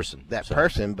that person. That So,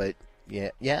 person, but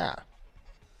yeah.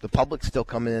 The public's still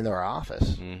coming into our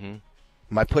office. Mm-hmm.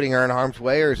 Am I putting her in harm's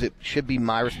way, or should be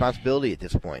my responsibility at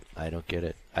this point? I don't get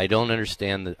it. I don't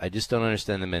understand I just don't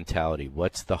understand the mentality.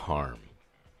 What's the harm?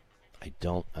 I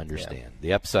don't understand.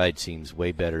 The upside seems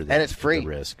way better than And it's free. the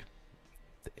risk.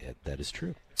 That is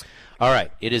true. All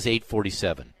right, it is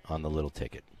 8:47 on the little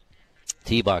ticket.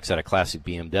 T-Box at a classic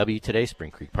BMW today, Spring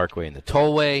Creek Parkway and the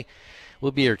Tollway.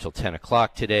 We'll be here till 10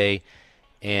 o'clock today.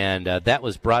 And that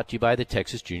was brought to you by the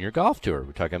Texas Junior Golf Tour.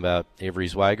 We're talking about Avery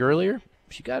Zweig earlier.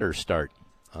 She got her start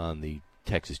on the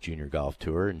Texas Junior Golf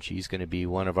Tour, and she's going to be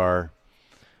one of our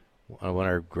one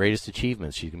of our greatest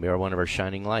achievements. She's going to be one of our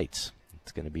shining lights.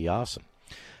 It's going to be awesome.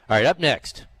 All right, up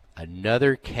next,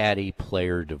 another caddy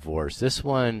player divorce. This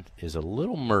one is a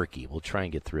little murky. We'll try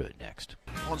and get through it next.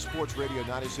 On Sports Radio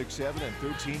 96.7 and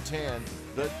 1310,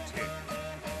 The Tick.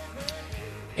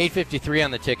 8:53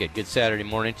 on the ticket. Good Saturday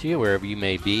morning to you, wherever you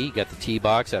may be. You got the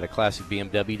T-Box out of Classic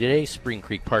BMW today, Spring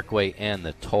Creek Parkway and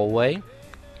the Tollway.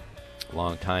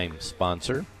 Longtime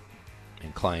sponsor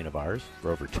and client of ours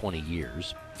for over 20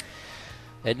 years.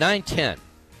 At 9:10,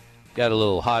 got a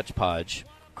little hodgepodge.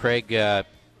 Craig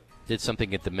did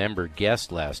something at the member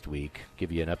guest last week.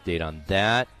 Give you an update on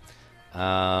that.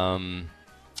 And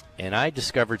I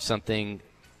discovered something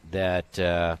that,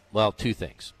 two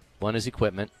things. One is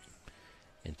equipment.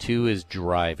 And two is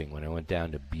driving when I went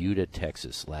down to Buda,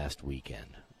 Texas last weekend.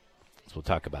 So we'll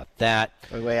talk about that.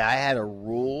 By the way, I had a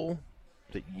rule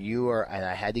that and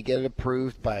I had to get it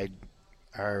approved by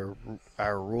our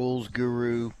rules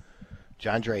guru,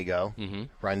 John Drago,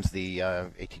 runs the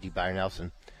ATT Byron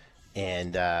Nelson,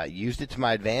 and used it to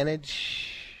my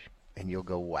advantage, and you'll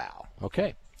go, wow.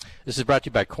 Okay. This is brought to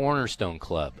you by Cornerstone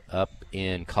Club up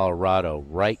in Colorado,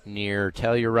 right near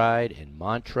Telluride and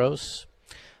Montrose.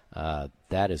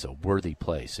 That is a worthy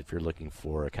place if you're looking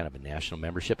for a kind of a national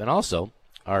membership. And also,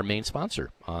 our main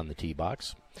sponsor on the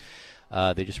T-Box.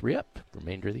 They just re-upped the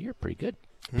remainder of the year. Pretty good.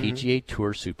 PGA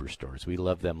Tour Superstores. We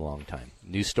love them a long time.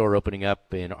 New store opening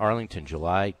up in Arlington,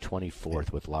 July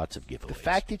 24th with lots of giveaways. The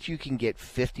fact that you can get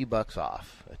 $50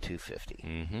 off a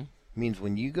 $250 means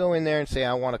when you go in there and say,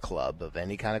 I want a club of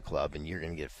any kind of club, and you're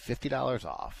going to get $50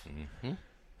 off.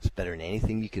 It's better than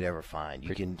anything you could ever find.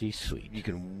 Pretty sweet. You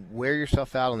can wear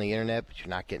yourself out on the internet, but you're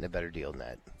not getting a better deal than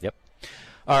that. Yep.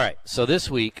 All right. So this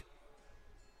week,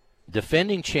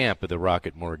 defending champ of the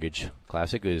Rocket Mortgage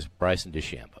Classic is Bryson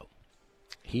DeChambeau.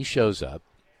 He shows up,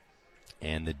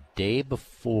 and the day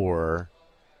before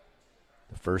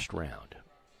the first round,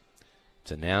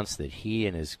 it's announced that he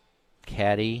and his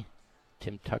caddy,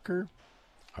 Tim Tucker,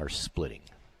 are splitting.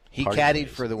 He caddied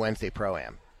for the Wednesday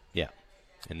Pro-Am. Yeah.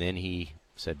 And then he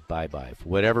said bye-bye for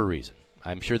whatever reason.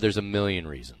 I'm sure there's a million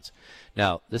reasons.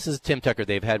 Now, this is Tim Tucker.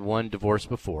 They've had one divorce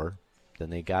before. Then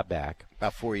they got back.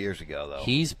 About 4 years ago, though.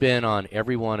 He's been on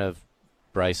every one of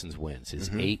Bryson's wins,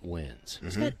 his 8 wins.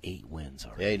 He's got 8 wins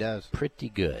already. Yeah, he does. Pretty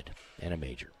good, and a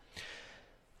major.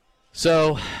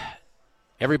 So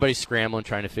everybody's scrambling,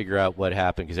 trying to figure out what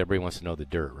happened because everybody wants to know the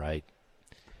dirt, right?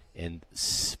 And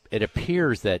it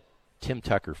appears that Tim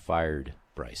Tucker fired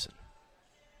Bryson.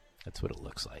 That's what it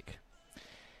looks like.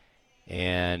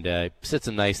 And said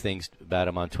some nice things about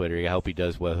him on Twitter. I hope he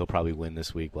does well. He'll probably win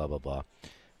this week, blah, blah, blah.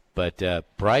 But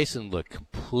Bryson looked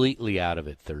completely out of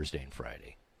it Thursday and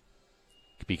Friday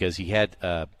because he had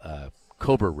a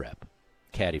Cobra rep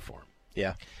caddy for him.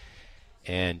 Yeah.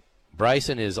 And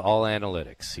Bryson is all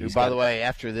analytics. By the way,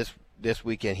 after this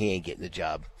weekend, he ain't getting the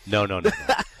job. No.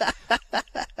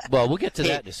 Well, we'll get to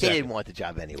that in a second. He didn't want the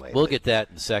job anyway. We'll get that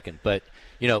in a second. But,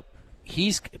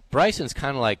 Bryson's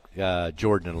kind of like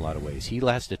Jordan in a lot of ways. He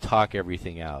has to talk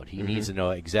everything out. He needs to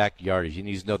know exact yardage. He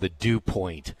needs to know the dew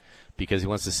point because he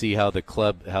wants to see how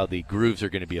the grooves are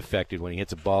going to be affected when he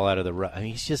hits a ball out of the rough. I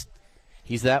mean,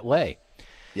 he's that way.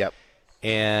 Yep.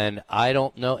 And I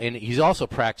don't know. And he also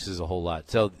practices a whole lot.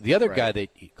 So the other guy that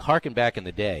harkened back in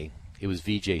the day, it was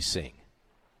Vijay Singh.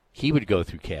 He would go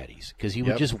through caddies because he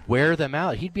would just wear them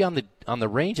out. He'd be on the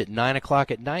range at 9 o'clock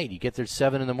at night. You get there at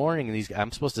 7 in the morning, and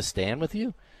I'm supposed to stand with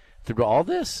you through all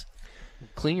this,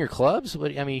 clean your clubs.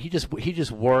 He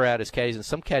just wore out his caddies, and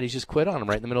some caddies just quit on him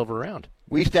right in the middle of a round.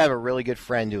 We used to have a really good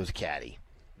friend who was a caddy,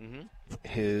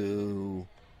 who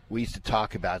we used to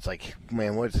talk about. It's like,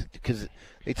 man, what is it? Because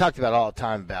they talked about all the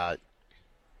time about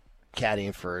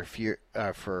caddying for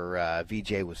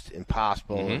VJ was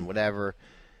impossible and whatever.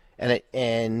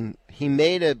 And he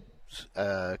made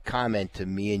a comment to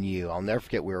me and you. I'll never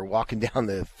forget. We were walking down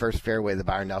the first fairway of the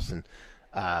Byron Nelson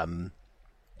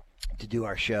to do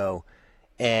our show,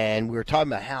 and we were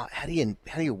talking about how do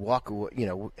you walk,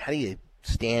 how do you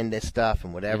stand this stuff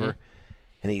and whatever.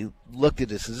 And he looked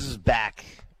at us. This is back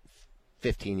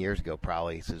 15 years ago,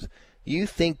 probably. He says, "Do you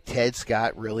think Ted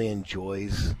Scott really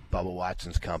enjoys Bubba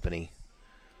Watson's company?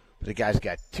 The guy's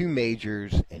got 2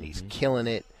 majors and he's killing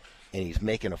it." And he's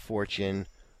making a fortune.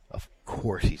 Of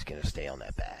course he's going to stay on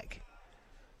that bag.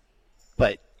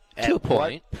 But to a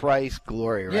point. What price,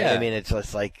 glory, right? Yeah. I mean, it's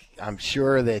just like, I'm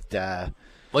sure that...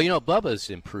 Bubba's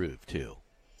improved, too.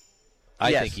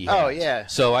 I think he has. Oh, yeah.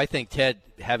 So I think Ted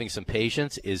having some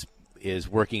patience is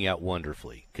working out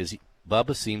wonderfully because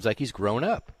Bubba seems like he's grown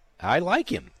up. I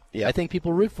like him. Yep. I think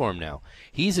people root for him now.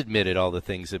 He's admitted all the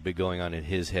things that have been going on in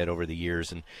his head over the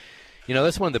years, and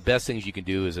That's one of the best things you can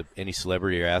do as any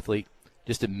celebrity or athlete.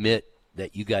 Just admit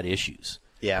that you got issues.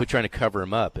 Yeah. Quit trying to cover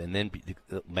them up. And then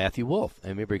Matthew Wolf.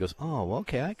 And everybody goes, oh, well,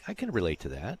 okay, I can relate to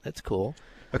that. That's cool.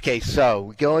 Okay, so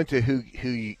we go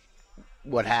into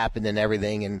what happened and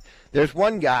everything. And there's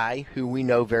one guy who we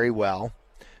know very well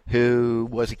who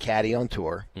was a caddy on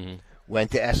tour,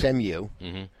 went to SMU,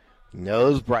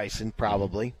 knows Bryson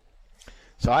probably.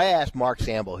 So I asked Mark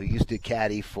Samble, who used to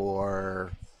caddy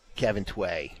for Kevin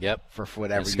Tway. Yep. For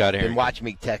whatever. And Scott You've been Harrington. watching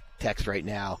me text right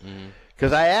now.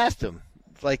 Because I asked him,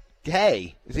 like,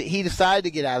 hey, he decided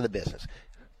to get out of the business.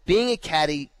 Being a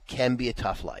caddy can be a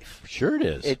tough life. Sure it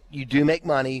is. You do make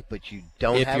money, but you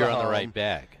don't if have you're a on the home. right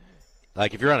bag.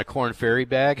 Like if you're on a Corn Ferry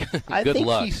bag, I good think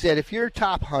luck. he said if you're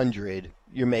top 100,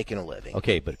 you're making a living.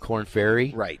 Okay, but Corn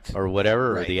Ferry, Right. or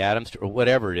whatever, or Right. the Adams, or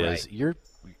whatever it is, Right.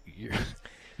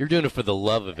 you're doing it for the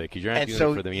love of it because you're not And doing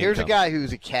so it for the here's income. a guy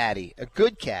who's a caddy, a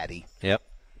good caddy, Yep.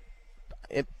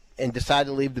 and decided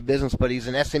to leave the business, but he's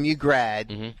an SMU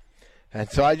grad. And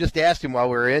so I just asked him while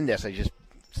we were in this, I just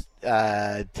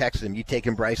texted him, you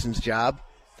taking Bryson's job?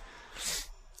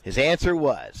 His answer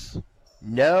was,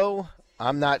 no,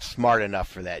 I'm not smart enough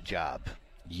for that job.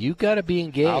 You got to be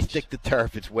engaged. I'll stick to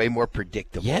turf. It's way more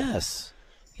predictable. Yes.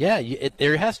 Yeah,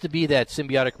 there has to be that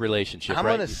symbiotic relationship, I'm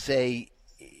right? going to say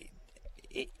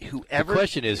whoever. The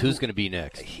question is, who's going to be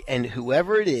next? And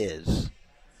whoever it is,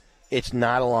 it's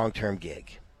not a long-term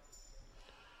gig.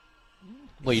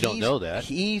 Well, you don't know that.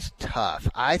 He's tough.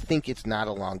 I think it's not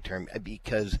a long-term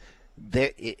because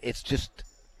it's just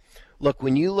 – look,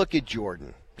 when you look at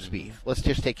Jordan Spieth, let's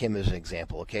just take him as an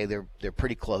example, okay? They're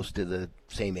pretty close to the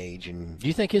same age. And Do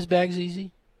you think his bag's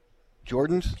easy?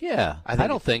 Jordan's? Yeah. I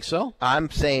don't think so. I'm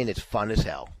saying it's fun as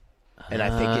hell, and I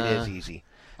think it is easy.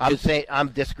 I'm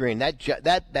disagreeing.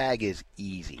 That bag is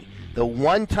easy. The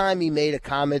one time he made a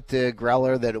comment to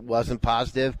Greller that it wasn't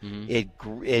positive,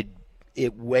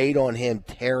 it weighed on him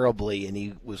terribly, and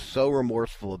he was so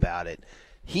remorseful about it.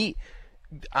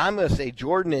 I'm going to say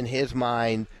Jordan, in his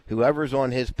mind, whoever's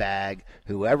on his bag,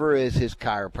 whoever is his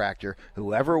chiropractor,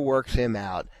 whoever works him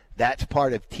out, that's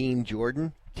part of Team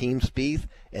Jordan, Team Spieth,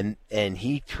 and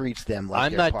he treats them like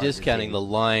I'm they're not part of discounting team. the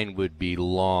line would be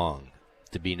long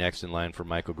to be next in line for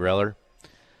Michael Greller.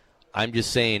 I'm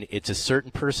just saying it's a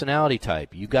certain personality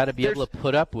type. You got to be able to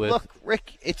put up with. Look,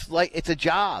 Rick, it's a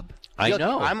job. I Look,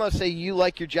 know. I'm gonna say you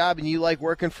like your job and you like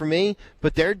working for me,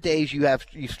 but there are days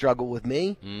you struggle with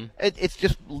me. It's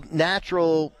just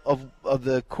natural of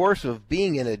the course of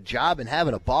being in a job and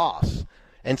having a boss.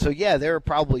 And so yeah, there are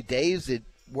probably days that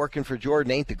working for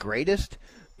Jordan ain't the greatest,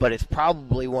 but it's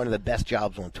probably one of the best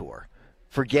jobs on tour.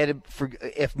 Forget it.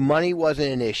 If money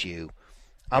wasn't an issue,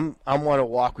 I'm going to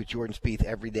walk with Jordan Spieth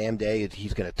every damn day.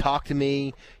 He's going to talk to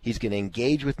me. He's going to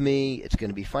engage with me. It's going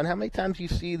to be fun. How many times you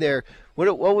see there?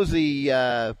 What was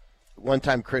the one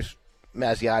time Chris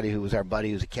Mazziotti, who was our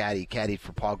buddy, who's a caddy, caddied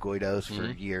for Paul Goydos for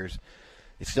years.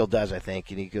 It still does, I think.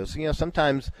 And he goes,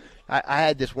 sometimes I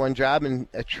had this one job, and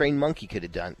a trained monkey could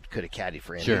have caddied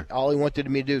for him. Sure. All he wanted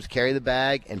me to do was carry the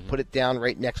bag and put it down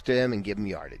right next to him and give him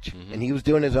yardage. And he was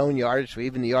doing his own yardage, so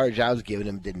even the yardage I was giving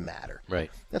him didn't matter.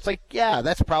 Right. That's like, yeah,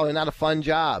 that's probably not a fun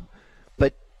job.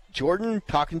 But Jordan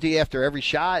talking to you after every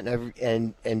shot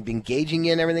and engaging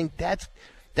you and everything, that's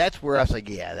where I was like,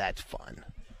 yeah, that's fun.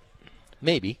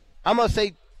 Maybe. I'm going to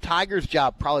say Tiger's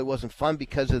job probably wasn't fun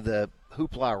because of the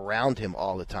hoopla around him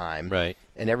all the time. Right.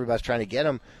 And everybody's trying to get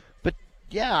him. But,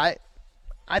 yeah,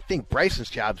 I think Bryson's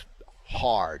job's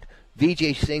hard.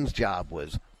 Vijay Singh's job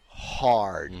was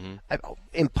hard.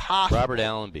 Impossible. Robert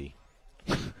Allenby.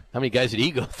 How many guys did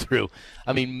he go through?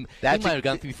 I mean, he That's might a- have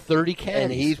gone through 30 caddies.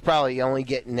 And he's probably only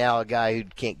getting now a guy who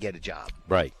can't get a job.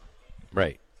 Right.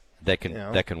 That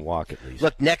can walk at least.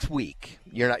 Look, next week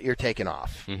you're taking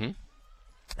off,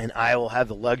 and I will have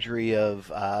the luxury of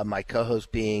my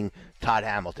co-host being Todd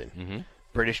Hamilton,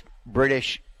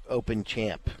 British Open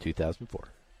champ, 2004.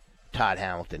 Todd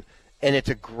Hamilton, and it's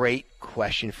a great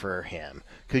question for him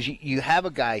because you have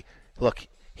a guy. Look,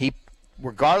 he,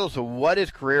 regardless of what his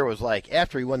career was like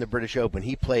after he won the British Open,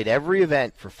 he played every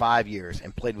event for 5 years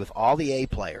and played with all the A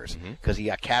players because he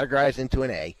got categorized into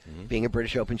an A, being a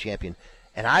British Open champion.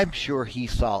 And I'm sure he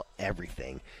saw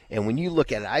everything. And when you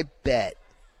look at it, I bet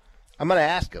I'm going to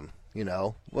ask him,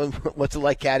 what's it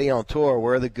like caddying on tour?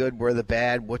 Where are the good? Where are the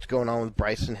bad? What's going on with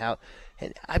Bryson?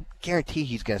 And I guarantee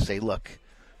he's going to say, look,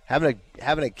 having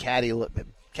a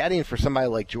caddying for somebody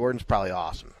like Jordan's probably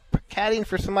awesome. Caddying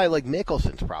for somebody like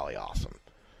Mickelson's probably awesome.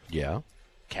 Yeah.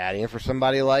 Caddying for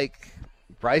somebody like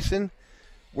Bryson,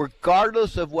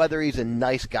 regardless of whether he's a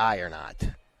nice guy or not,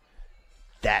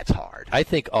 That's hard. I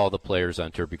think all the players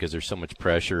on tour, because there's so much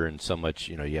pressure and so much,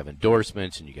 you have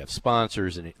endorsements and you have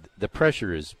sponsors, and the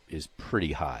pressure is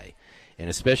pretty high. And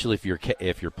especially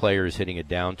if your player is hitting a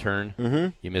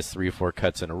downturn, you miss 3 or 4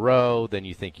 cuts in a row, then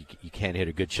you think you can't hit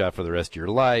a good shot for the rest of your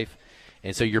life.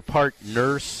 And so you're part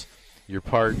nurse, you're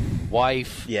part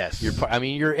wife. Yes.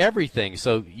 You're everything.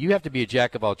 So you have to be a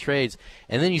jack of all trades,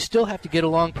 and then you still have to get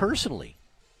along personally,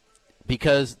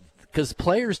 because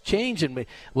players change, and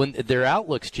when their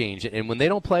outlooks change, and when they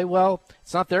don't play well,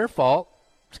 it's not their fault.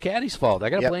 It's Caddy's fault.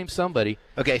 I got to blame somebody.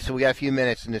 Okay, so we got a few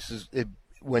minutes, and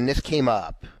when this came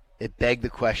up, it begged the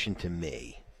question to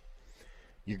me.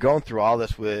 You're going through all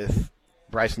this with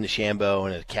Bryson DeChambeau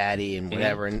and a caddy and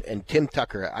whatever, and Tim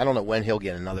Tucker, I don't know when he'll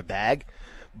get another bag,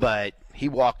 but he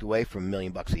walked away from $1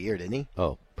 million a year, didn't he?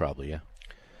 Oh, probably, yeah.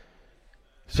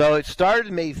 So it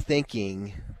started me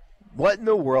thinking, what in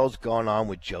the world's going on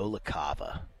with Joe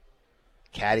LaCava,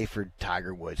 caddy for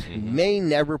Tiger Woods, who may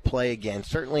never play again,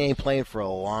 certainly ain't playing for a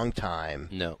long time.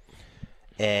 No.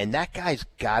 And that guy's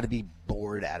got to be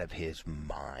bored out of his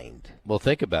mind. Well,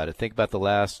 think about it. Think about the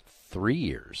last 3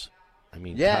 years.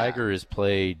 Tiger has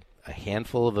played a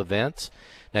handful of events.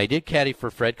 Now, he did caddy for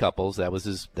Fred Couples. That was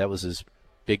his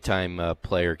big-time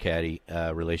player caddy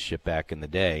relationship back in the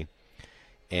day.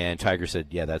 And Tiger said,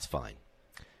 yeah, that's fine.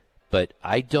 But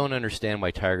I don't understand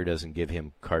why Tiger doesn't give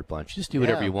him carte blanche. Just do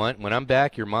whatever you want. When I'm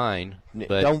back, you're mine.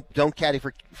 But don't caddy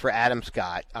for Adam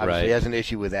Scott. Obviously, he has an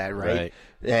issue with that, right?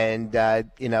 And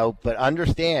but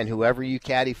understand, whoever you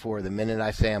caddy for, the minute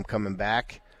I say I'm coming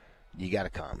back, you got to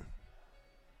come.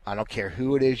 I don't care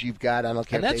who it is you've got. I don't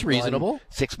care. And if that's they've reasonable. Won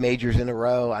 6 majors in a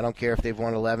row. I don't care if they've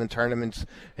won 11 tournaments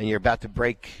and you're about to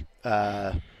break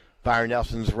Byron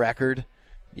Nelson's record.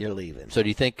 You're leaving. So do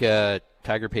you think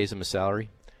Tiger pays him a salary?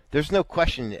 There's no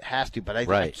question it has to, but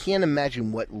I can't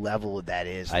imagine what level that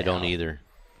is. I don't either.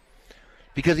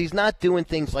 Because he's not doing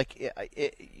things like,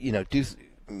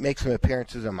 make some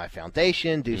appearances on my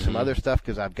foundation, do some other stuff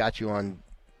because I've got you on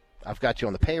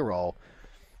the payroll.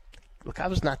 Look, I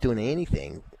was not doing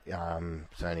anything.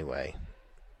 So anyway.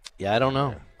 Yeah, I don't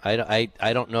know. I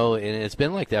don't know, and it's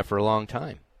been like that for a long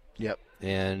time. Yep.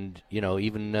 And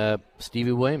even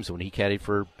Stevie Williams, when he caddied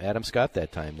for Adam Scott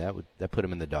that time, that put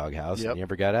him in the doghouse, and he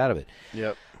never got out of it.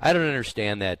 Yep. I don't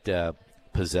understand that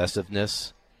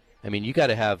possessiveness. You got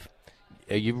to have.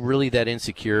 Are you really that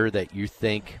insecure that you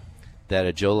think that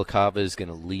a Joe LaCava is going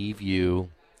to leave you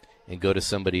and go to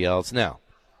somebody else? Now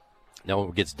when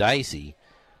it gets dicey,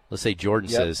 let's say Jordan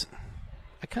says,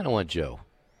 "I kind of want Joe."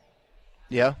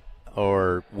 Yeah.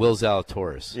 Or Will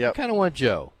Zalatoris. Yep. I kind of want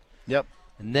Joe. Yep.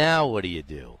 Now what do you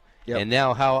do? Yep. And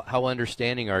now how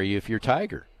understanding are you if you're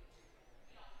Tiger?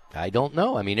 I don't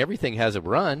know. Everything has a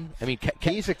run.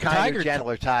 He's a kinder,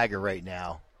 gentler Tiger right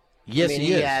now. Yes,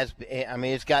 he is. Has.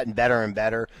 It's gotten better and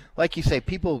better. Like you say,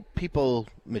 people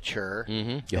mature. Mm-hmm.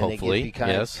 And Hopefully, they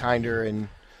get kinder. And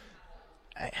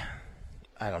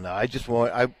I don't know. I just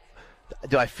want.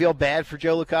 Do I feel bad for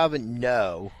Joe LaCava?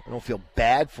 No, I don't feel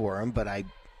bad for him, but I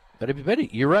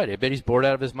bet you're right. I bet he's bored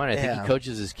out of his mind. I think he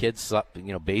coaches his kids,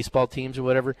 baseball teams or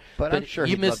whatever. But I'm sure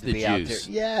you he'd miss love to the be out juice.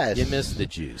 there. Yes, you miss the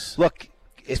juice. Look,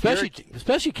 especially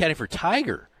caddying for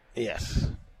Tiger.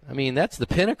 Yes. That's the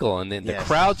pinnacle, and then the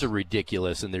crowds are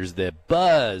ridiculous, and there's the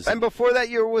buzz. And before that,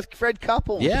 you were with Fred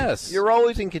Couples. Yes. You're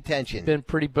always in contention. Been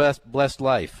pretty blessed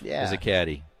life Yeah. as a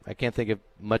caddy. I can't think of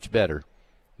much better.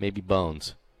 Maybe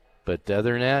Bones. But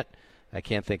other than that, I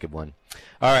can't think of one.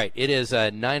 All right, it is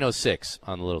 9:06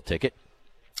 on the little ticket.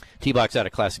 T-Box out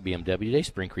of Classic BMW today,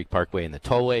 Spring Creek Parkway and the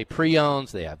Tollway.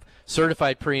 Pre-owns, they have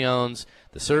certified pre-owns.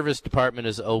 The service department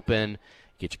is open.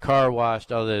 Get your car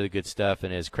washed, all the other good stuff.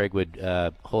 And as Craig would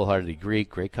wholeheartedly agree,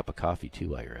 great cup of coffee, too,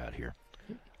 while you're out here.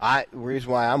 The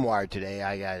reason why I'm wired today,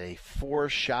 I got a 4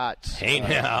 shots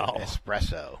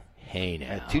espresso. Hey, now.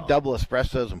 I had 2 double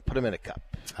espressos and put them in a cup.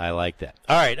 I like that.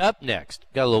 All right, up next,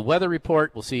 got a little weather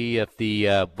report. We'll see if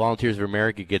the Volunteers of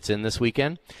America gets in this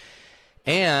weekend.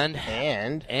 And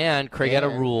Craig had a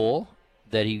rule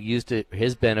that he used to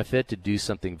his benefit to do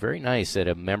something very nice at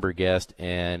a member guest,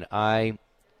 and I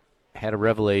had a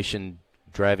revelation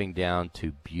driving down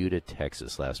to Buda,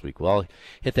 Texas last week. Well, I'll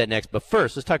hit that next. But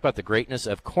first, let's talk about the greatness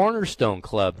of Cornerstone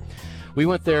Club. We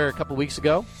went there a couple weeks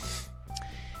ago,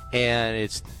 and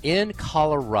it's in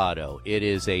Colorado. It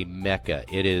is a mecca.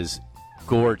 It is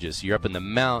gorgeous. You're up in the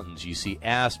mountains. You see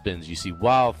aspens. You see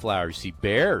wildflowers. You see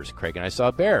bears. Craig and I saw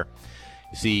a bear.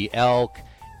 You see elk.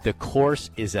 The course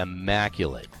is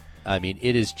immaculate.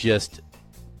 It is just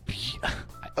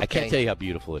I can't tell you how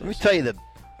beautiful it is. Let me tell you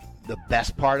the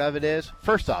best part of it is,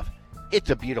 first off, it's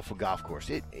a beautiful golf course.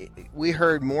 We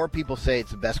heard more people say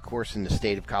it's the best course in the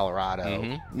state of Colorado.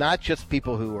 Mm-hmm. Not just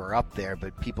people who are up there,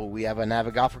 but people we have on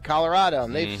Avid Golf for Colorado,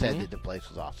 and they've Mm-hmm. said that the place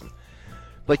was awesome.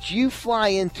 But you fly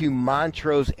into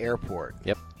Montrose Airport.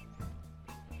 Yep.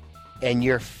 And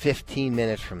you're 15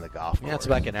 minutes from the golf course. Yeah, it's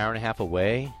like an hour and a half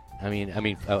away. I mean, an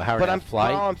hour and a half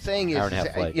flight. All I'm saying hour and a half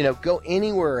is, flight. go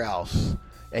anywhere else,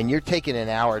 and you're taking an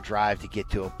hour drive to get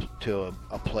to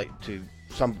a place to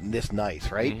something this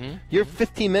nice, right? Mhm. You're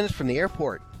 15 minutes from the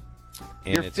airport.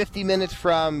 And You're it's- 50 minutes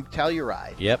from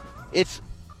Telluride. Yep. It's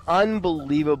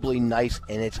unbelievably nice,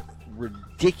 and it's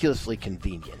ridiculously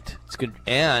convenient. It's good,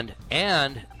 and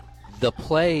the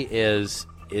play is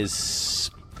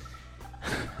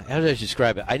how did I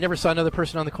describe it? I never saw another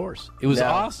person on the course. It was No.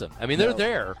 awesome. I mean, they're No.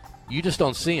 there. You just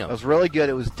don't see It them. was really good.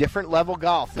 It was different level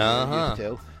golf than Uh-huh. we're used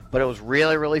to, but it was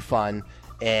really, really fun.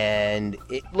 And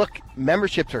look,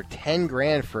 memberships are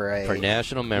 $10,000 for a For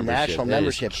national membership. National That is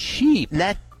membership. cheap. And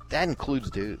that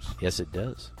includes dues. Yes, it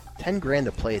does. $10,000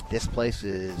 to play at this place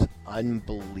is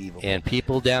unbelievable. And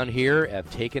people down here have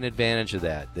taken advantage of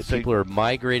that. The So- people are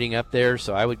migrating up there,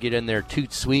 so I would get in there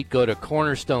toot sweet. Go to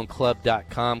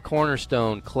cornerstoneclub.com,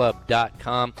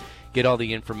 cornerstoneclub.com. Get all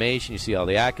the information. You see all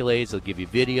the accolades. They'll give you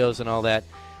videos and all that.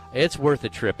 It's worth a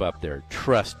trip up there.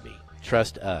 Trust me.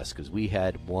 Trust us, because we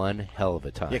had one hell of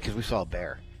a time. Yeah, because we saw a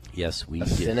bear, Yes, we a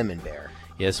did. cinnamon bear.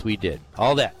 Yes, we did.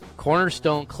 All that.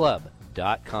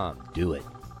 cornerstoneclub.com. Do it.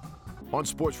 On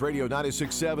Sports Radio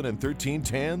 96.7 and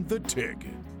 1310, The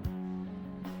Ticket.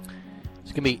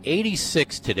 It's going to be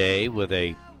 86 today with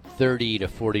a 30 to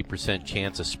 40%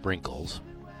 chance of sprinkles.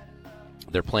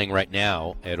 They're playing right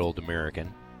now at Old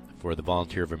American for the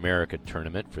Volunteer of America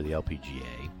tournament for the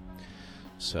LPGA.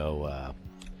 So,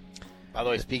 By the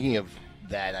way, speaking of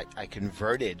that, I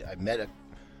converted. I met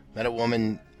a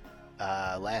woman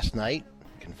last night.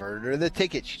 Converted her to the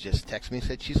ticket. She just texted me and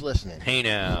said she's listening. hey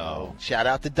now. So, shout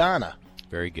out to Donna.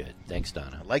 Very good. Thanks,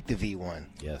 Donna. I like the V1.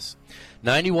 Yes.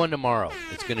 91 tomorrow.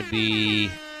 It's going to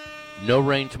be no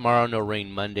rain tomorrow, no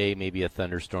rain Monday, maybe a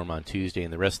thunderstorm on Tuesday,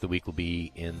 and the rest of the week will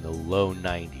be in the low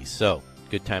 90s. So,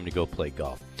 good time to go play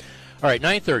golf. All right,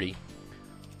 9:30.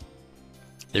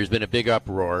 There's been a big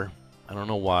uproar. I don't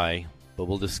know why, but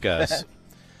we'll discuss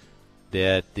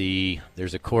that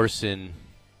there's a course in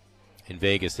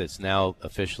Vegas that's now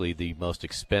officially the most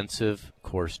expensive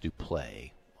course to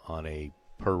play on a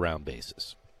per round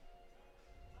basis.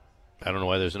 I don't know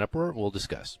why there's an uproar. We'll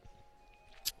discuss.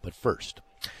 But first,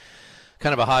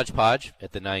 kind of a hodgepodge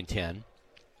at the 910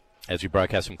 as we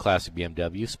broadcast from Classic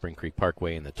BMW, Spring Creek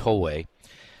Parkway, and the Tollway.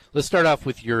 Let's start off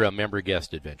with your member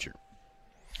guest adventure,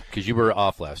 because you were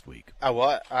off last week. I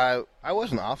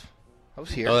wasn't off. I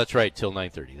was here. Oh, that's right, till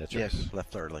 9:30. That's right. Yes.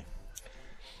 Left early.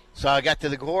 So I got to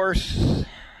the course.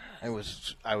 I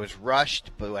was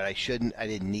rushed, but I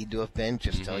didn't need to have been.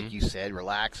 Just like you said,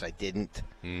 relax. I didn't.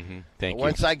 Mm-hmm. Thank you.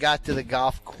 Once I got to the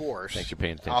golf course, Thanks for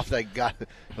paying attention.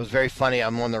 it was very funny.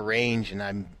 I'm on the range and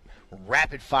I'm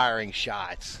rapid firing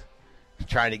shots,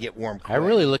 trying to get warm. Quick. I'm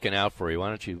really looking out for you. Why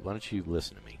don't you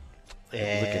listen to me? I'm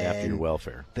looking after your And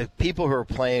welfare. the people who are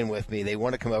playing with me, they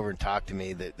want to come over and talk to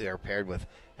me that they're paired with,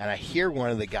 and I hear one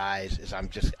of the guys as I'm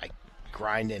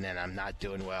grinding and I'm not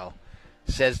doing well,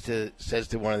 says to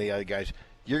one of the other guys,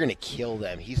 "You're going to kill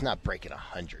them. He's not breaking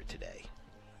 100 today."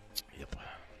 Yep.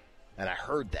 And I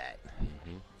heard that. I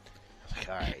was like,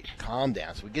 all right, calm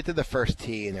down. So we get to the first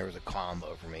tee, and there was a calm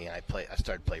over me, and I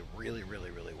started playing really, really,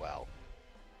 really well.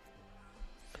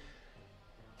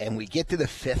 And we get to the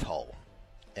fifth hole,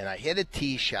 and I hit a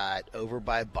tee shot over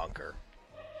by a bunker.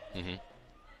 Mhm.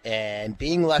 And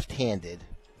being left-handed,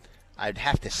 I'd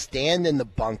have to stand in the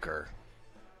bunker,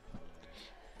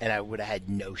 and I would have had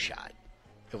no shot.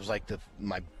 It was like the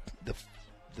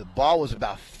ball was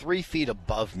about 3 feet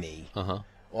above me Uh-huh.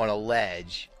 on a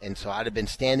ledge, and so I'd have been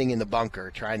standing in the bunker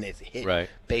trying to hit Right.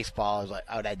 baseball.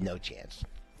 I would have had no chance.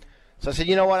 So I said,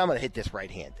 you know what? I'm going to hit this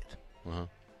right-handed. Uh-huh.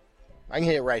 I can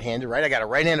hit it right-handed, right? I got a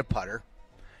right-handed putter,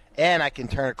 and I can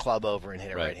turn a club over and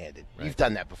hit it Right. right-handed. Right. You've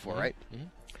done that before, right?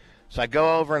 So I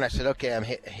go over and I said, okay, I'm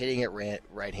hitting it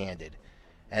right-handed.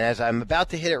 And as I'm about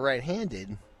to hit it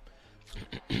right-handed,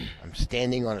 I'm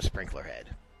standing on a sprinkler head.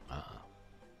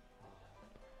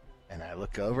 And I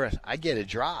look over, I get a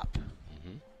drop.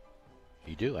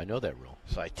 You do. I know that rule.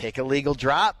 So I take a legal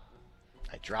drop.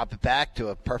 I drop it back to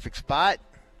a perfect spot.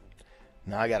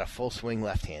 Now I got a full swing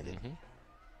left-handed.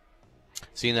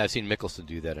 I've seen Mickelson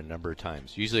do that a number of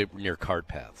times, usually near cart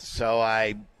paths. So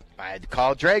I had to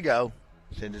call Drago.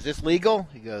 I said, is this legal?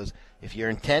 He goes, if your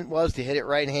intent was to hit it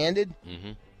right-handed,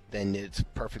 then it's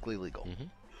perfectly legal.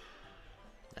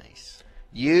 Nice.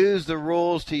 Use the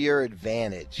rules to your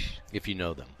advantage. If you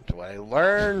know them. That's what I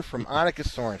learned from Annika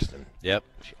Sorensen. Yep.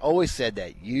 She always said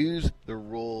that. Use the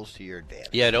rules to your advantage.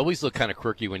 Yeah, it always looked kind of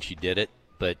quirky when she did it,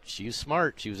 but she was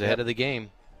smart. She was ahead of the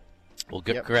game. Well,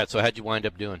 good. Yep. Congrats. So how'd you wind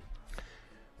up doing?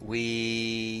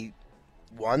 We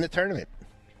won the tournament.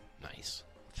 Nice.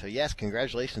 So, yes,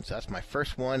 congratulations. That's my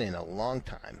first one in a long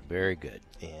time. Very good.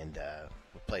 And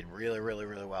we played really, really,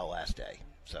 really well last day.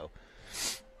 So,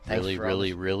 thanks Really, for all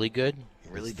really, this- really good?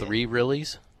 Really did. 3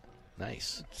 reallys?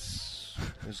 Nice. It's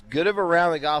as good of a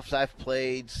round of golf as I've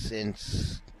played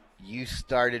since you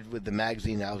started with the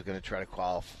magazine. I was going to try to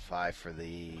qualify for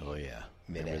the Oh, yeah.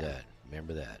 Mid-Am.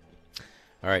 Remember that.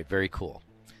 All right, very cool.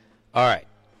 All right,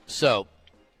 so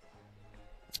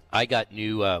I got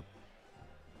new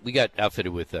we got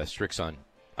outfitted with Strixon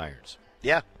irons.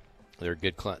 Yeah. They're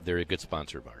a good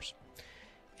sponsor of ours.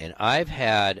 And I've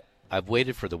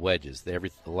waited for the wedges.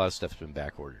 A lot of stuff's been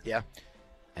back ordered. Yeah.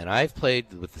 And I've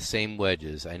played with the same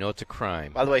wedges. I know it's a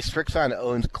crime. By the way, Strixon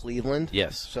owns Cleveland.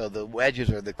 Yes. So the wedges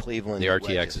are the Cleveland The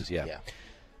RTXs, wedges. yeah.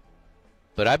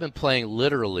 But I've been playing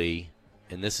literally,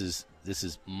 and this is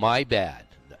my bad.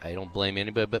 I don't blame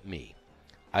anybody but me.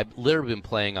 I've literally been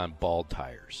playing on bald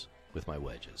tires with my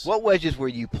wedges. What wedges were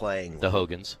you playing with? The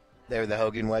Hogans. They were the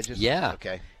Hogan wedges? Yeah.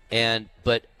 Okay.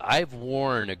 But I've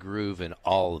worn a groove in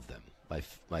all of them.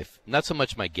 My not so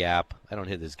much my gap. I don't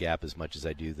hit this gap as much as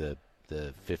I do the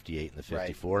 58 and the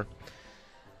 54.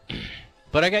 Right.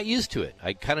 But I got used to it.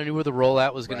 I kind of knew where the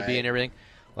rollout was going to be and everything.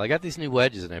 Well, I got these new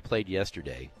wedges and I played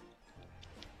yesterday,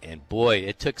 and boy,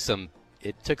 it took some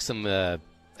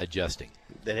adjusting.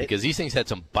 Did it? Because these things had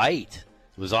some bite.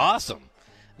 It was awesome.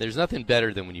 There's nothing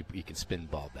better than when you can spin the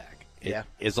ball back.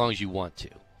 As long as you want to.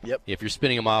 Yep. If you're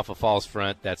spinning them off a false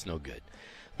front, that's no good.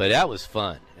 But that was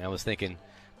fun. And I was thinking,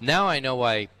 now I know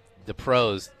why the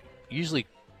pros usually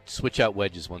switch out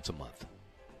wedges once a month.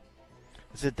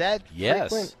 Is it that Yes.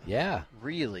 frequent? Yeah.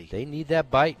 Really? They need that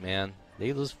bite, man.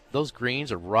 Those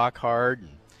greens are rock hard,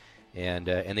 and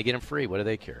they get them free. What do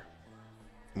they care?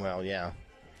 Well, yeah.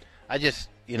 I just,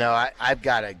 I've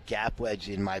got a gap wedge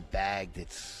in my bag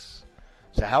that's.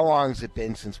 So how long has it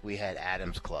been since we had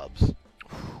Adams clubs?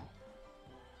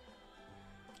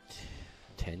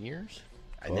 10 years?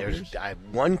 And I have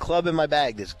one club in my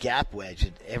bag, this gap wedge.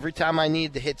 And every time I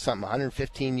need to hit something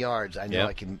 115 yards, I know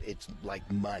I can. It's like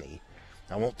money.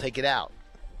 I won't take it out.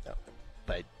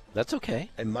 But that's okay.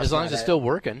 As long as it's still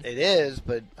working. It is,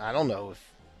 but I don't know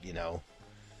if,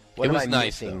 what it was am I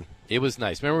nice, missing? though. It was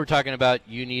nice. Remember we were talking about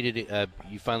you needed,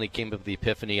 you finally came up with the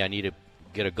epiphany, I need to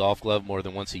get a golf glove more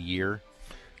than once a year?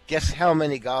 Guess how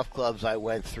many golf clubs I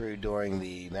went through during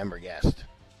the member guest?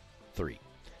 3.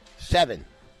 7.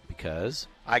 Because?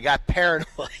 I got paranoid.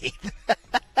 If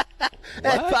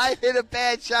I hit a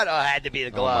bad shot, it had to be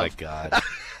the glove. Oh, my God.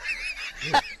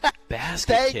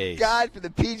 Basket Thank case. God for the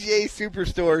PGA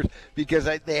Superstores, because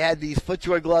they had these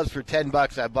FootJoy gloves for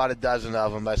 $10. I bought a dozen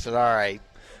of them. I said, all right,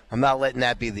 I'm not letting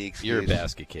that be the excuse. You're a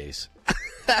basket case.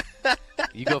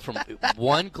 You go from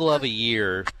 1 glove a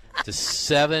year to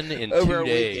 7 in Over 2 a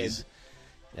days. weekend.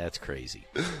 That's crazy.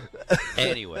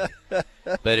 Anyway,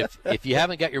 but if you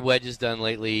haven't got your wedges done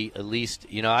lately, at least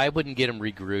I wouldn't get them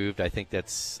regrooved. I think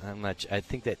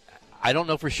I don't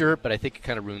know for sure, but I think it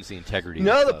kind of ruins the integrity.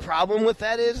 No, of the problem with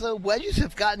that is the wedges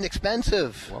have gotten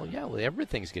expensive. Well, yeah,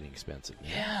 everything's getting expensive.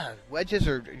 Yeah, wedges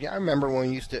are. Yeah, I remember when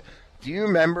we used to. Do you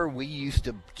remember we used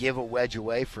to give a wedge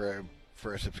away for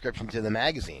a subscription to the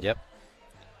magazine? Yep.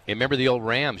 And remember the old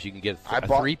Rams? You can get a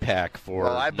 3-pack for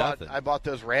nothing. I bought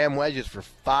those Ram wedges for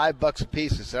 $5 a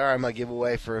piece. I said, all right, I'm gonna give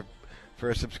away for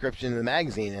a subscription to the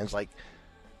magazine, and it's like,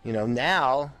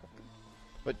 now,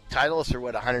 but Titleist are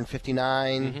what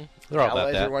 159. Mm-hmm. They're all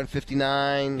about that. Are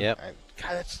 159. Yep.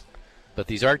 God, that's. But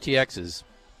these RTXs,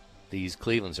 these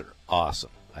Clevelands are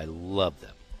awesome. I love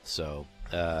them. So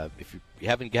if you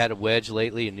haven't got a wedge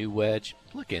lately, a new wedge,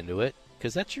 look into it.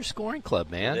 Because that's your scoring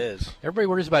club, man. It is. Everybody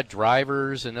worries about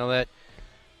drivers and all that.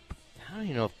 I don't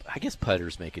even know. I guess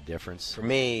putters make a difference. For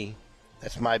me,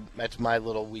 that's my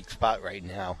little weak spot right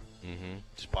now. Mm-hmm.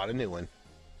 Just bought a new one.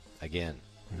 Again,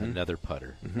 Mm-hmm. another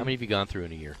putter. Mm-hmm. How many have you gone through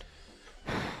in a year?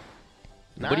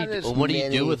 Not what do you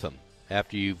do with them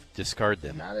after you discard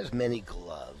them? Not as many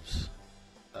gloves.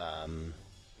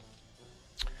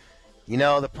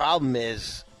 The problem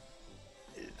is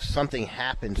if something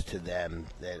happens to them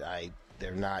that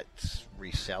they're not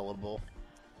resellable.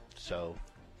 So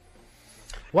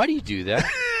why do you do that?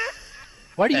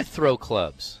 Why do you throw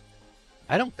clubs?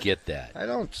 I don't get that. I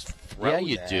don't throw Yeah,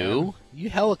 you them. do. You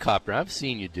helicopter. I've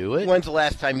seen you do it. When's the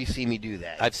last time you see me do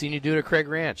that? I've seen you do it at Craig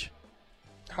Ranch.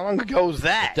 How long ago was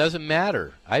that? It doesn't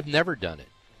matter. I've never done it.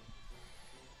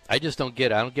 I just don't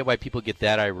get it. I don't get why people get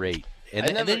that irate.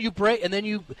 And I then you break, and then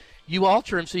you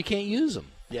alter them so you can't use them.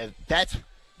 Yeah, that's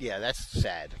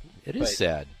sad. It is But,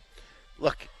 sad.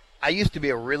 Look, I used to be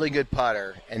a really good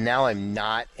putter, and now I'm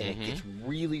not, and Mhm. it gets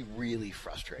really, really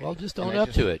frustrating. Well, just And own I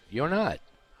up to it. You're not.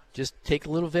 Just take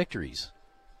little victories.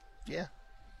 Yeah,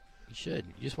 You should.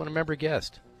 You just want to remember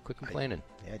guest. Quit complaining.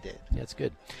 yeah, I did. Yeah, it's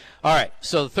good. All right.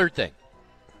 So the third thing,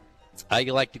 I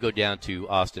like to go down to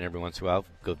Austin every once in a while,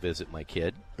 go visit my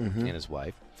kid and his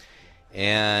wife.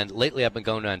 And lately, I've been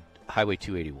going on Highway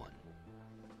 281.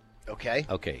 Okay.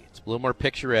 Okay, it's a little more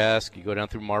picturesque. You go down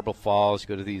through Marble Falls, you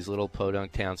go to these little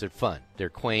podunk towns. They're fun. They're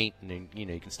quaint, and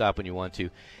you can stop when you want to.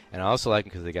 And I also like them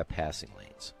because they got passing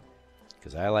lanes.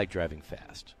 Because I like driving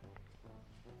fast.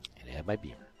 And I had my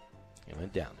Beamer. I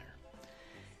went down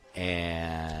there.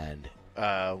 And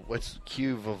What's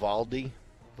Q Vivaldi?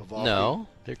 no,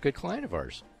 they're a good client of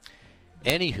ours.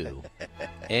 Anywho,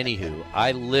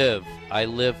 I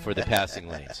live for the passing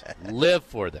lanes. Live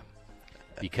for them.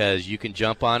 Because you can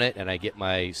jump on it, and I get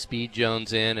my Speed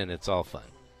Jones in, and it's all fun.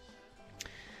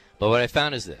 But what I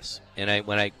found is this, and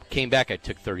when I came back, I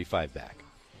took 35 back.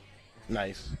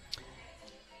 Nice.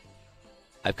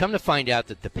 I've come to find out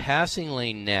that the passing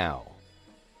lane now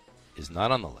is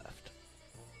not on the left.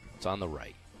 It's on the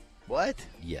right. What?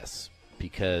 Yes,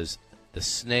 because the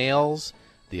snails,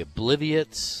 the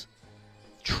obliviates,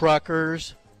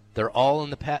 truckers, they're all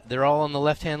in the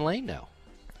left-hand lane now.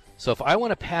 So if I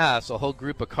want to pass a whole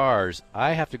group of cars,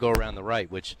 I have to go around the right,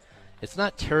 which it's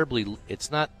not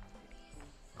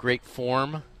great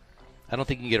form. I don't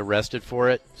think you can get arrested for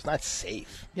it. It's not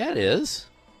safe. Yeah, it is.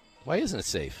 Why isn't it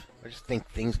safe? I just think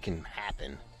things can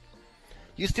happen.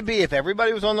 Used to be if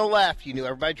everybody was on the left, you knew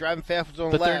everybody driving fast was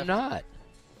on the But they're left. not.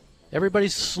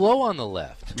 Everybody's slow on the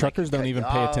left. Truckers don't even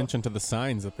pay off. attention to the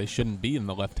signs that they shouldn't be in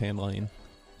the left-hand lane.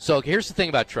 So here's the thing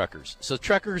about truckers. So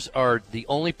truckers are the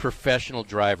only professional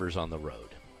drivers on the road,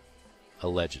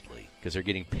 allegedly, because they're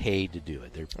getting paid to do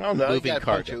it. They're I don't know. You moving got a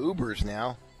bunch of cargo. Ubers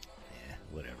now. Yeah,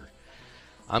 whatever.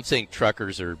 I'm saying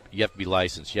truckers you have to be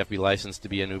licensed. You have to be licensed to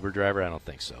be an Uber driver? I don't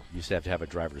think so. You just have to have a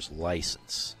driver's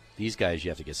license. These guys,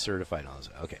 you have to get certified on.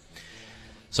 Okay.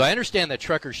 So I understand that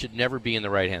truckers should never be in the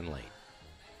right-hand lane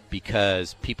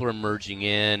because people are merging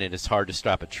in and it's hard to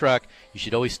stop a truck. You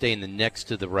should always stay in the next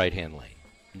to the right-hand lane,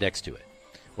 next to it,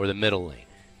 or the middle lane.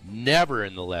 Never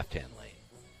in the left-hand lane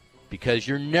because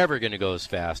you're never going to go as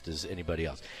fast as anybody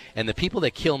else. And the people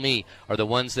that kill me are the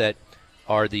ones that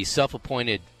are the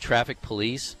self-appointed traffic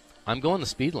police. I'm going the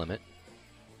speed limit.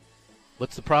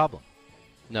 What's the problem?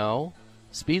 No.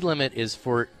 Speed limit is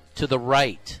for to the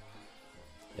right.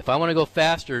 If I want to go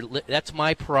faster, that's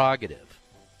my prerogative.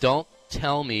 Don't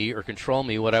tell me or control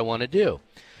me what I want to do.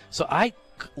 So I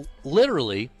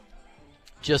literally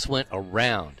just went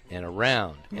around and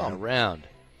around and around.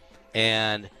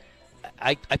 And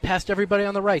I passed everybody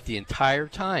on the right the entire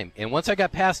time. And once I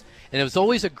got past, and it was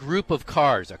always a group of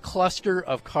cars, a cluster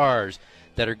of cars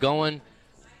that are going,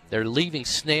 they're leaving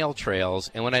snail trails.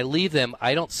 And when I leave them,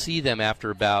 I don't see them after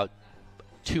about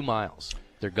 2 miles.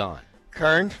 They're gone.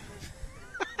 Kern,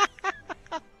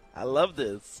 I love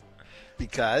this.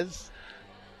 because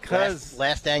Because,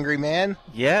 last angry man.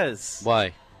 yes,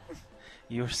 Why?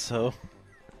 you're so,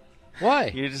 Why?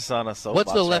 you're just on a soapbox.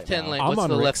 What's the right left-hand now. lane? I'm What's on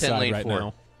the Rick's left-hand side lane right for?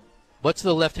 now. What's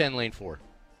the left-hand lane for?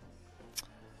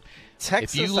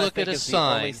 Texas, If you I look think, at a is the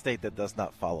only sign- state that does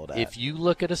not follow that. If you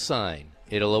look at a sign,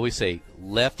 it'll always say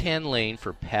left-hand lane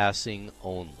for passing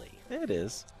only. It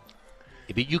is.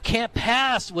 But you can't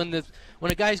pass when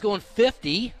a guy's going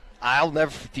 50. I'll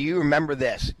never. Do you remember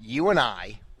this? You and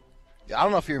I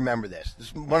don't know if you remember this. This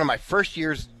is one of my first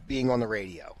years being on the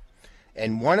radio,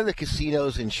 and one of the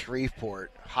casinos in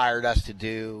Shreveport hired us to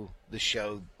do the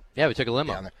show Yeah, we took a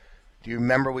limo. down there. Do you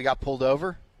remember we got pulled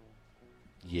over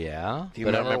Yeah, Do you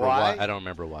but I don't remember remember why? I don't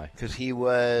remember why. because he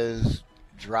was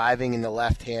driving in the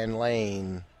left-hand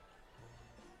lane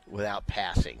without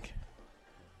passing?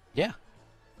 Yeah,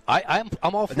 I'm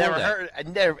all for that.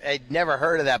 I'd never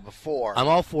heard of that before. I'm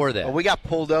all for that. But we got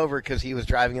pulled over because he was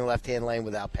driving in the left-hand lane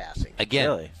without passing. Again,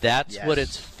 Really? that's Yes. what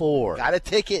it's for. Got a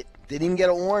ticket. Didn't even get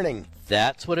a warning.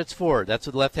 That's what it's for. That's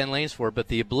what the left-hand lane's for. But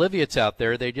the obliviates out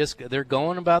there, they're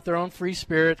going about their own free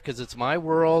spirit because it's my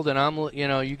world and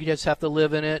you just have to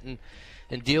live in it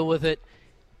and deal with it.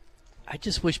 I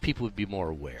just wish people would be more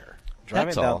aware. Driving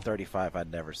That's down all. 35,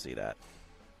 I'd never see that.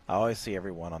 I always see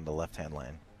everyone on the left-hand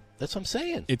lane. That's what I'm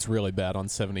saying. It's really bad on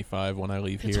 75 when I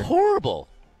leave It's here. horrible.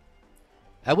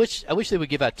 I wish they would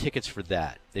give out tickets for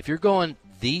that. If you're going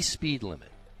the speed limit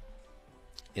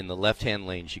in the left-hand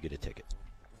lane, you get a ticket.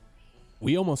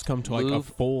 We almost come to like Move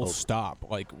a full over. stop,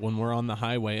 like when we're on the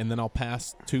highway, and then I'll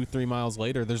pass 2-3 miles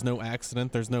later. There's no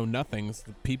accident. There's no nothing.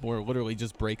 People are literally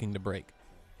just braking to brake.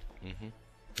 Mm-hmm.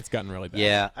 It's gotten really bad.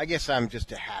 Yeah. I guess I'm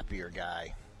just a happier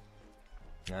guy.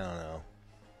 I don't know.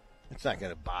 It's not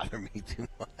going to bother me too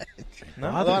much.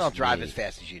 Although I don't drive as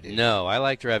fast as you do. No, I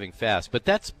like driving fast, but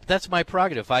that's my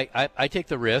prerogative. I take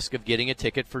the risk of getting a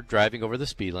ticket for driving over the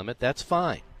speed limit. That's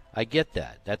fine. I get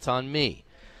that. That's on me.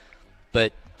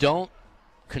 But don't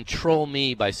control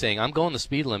me by saying I'm going the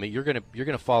speed limit. You're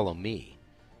gonna follow me.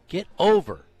 Get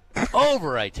over,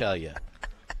 I tell you.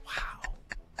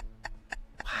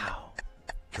 Wow.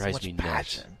 Drives me nuts.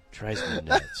 passion. Drives me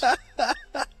nuts.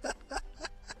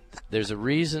 There's a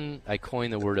reason I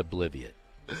coined the word obliviate.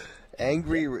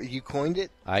 Angry, you coined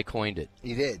it? I coined it.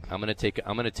 You did. I'm gonna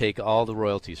take all the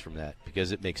royalties from that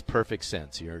because it makes perfect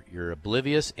sense. You're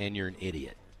oblivious and you're an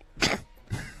idiot.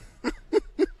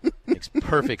 Makes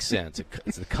perfect sense.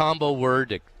 It's a combo word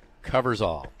that covers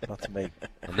all. Not to make.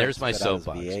 And there's my spit out his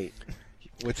soapbox. V8.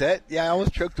 What's that? Yeah, I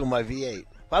almost choked on my V8.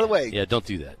 By the way, Yeah, don't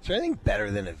do that. is there anything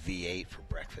better than a V8 for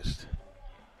breakfast?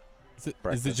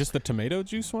 Is it just the tomato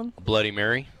juice one? A Bloody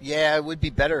Mary. Yeah, it would be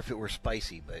better if it were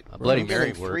spicy, but A Bloody I'm Mary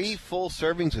getting works. 3 full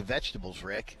servings of vegetables,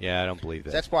 Rick. Yeah, I don't believe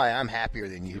that. That's why I'm happier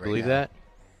than you. you right believe now. that?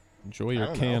 Enjoy your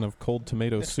don't can know. of cold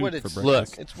tomato That's soup what for it's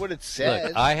breakfast. It's what it says.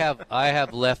 Look, I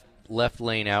have left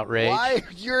lane outrage. Why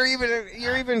you're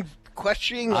even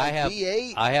questioning I like have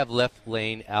V8? I have left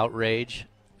lane outrage.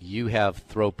 You have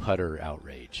throw putter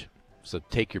outrage. So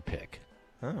take your pick.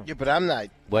 Yeah, but I'm not.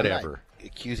 Whatever. I'm not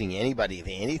accusing anybody of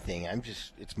anything.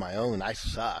 It's my own. I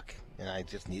suck, and I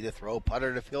just need to throw a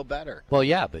putter to feel better. Well,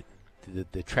 yeah, but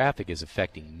the traffic is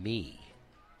affecting me.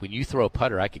 When you throw a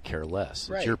putter, I could care less.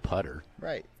 Right. It's your putter.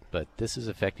 Right. But this is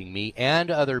affecting me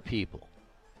and other people.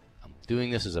 I'm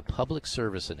doing this as a public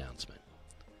service announcement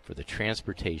for the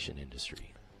transportation industry.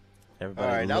 Everybody,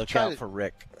 All right, I'll look try out to- for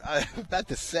Rick. I was about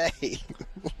to say,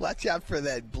 watch out for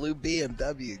that blue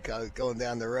BMW going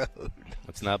down the road.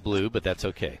 It's not blue, but that's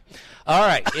okay. All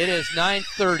right, it is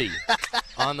 9:30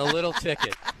 on the little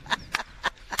ticket.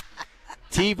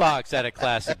 T-Box at a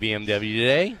classic BMW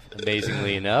today,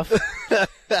 amazingly enough.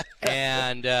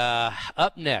 And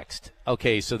up next,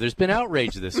 okay, so there's been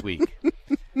outrage this week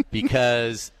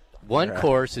because one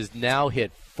course has now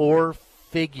hit 4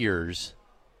 figures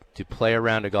to play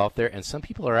around a golf there, and some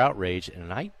people are outraged,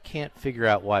 and I can't figure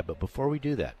out why. But before we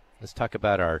do that, let's talk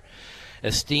about our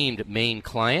esteemed main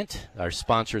client, our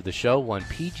sponsor of the show, One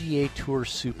PGA Tour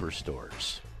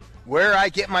Superstores. Where I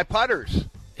get my putters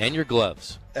And your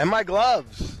gloves. and my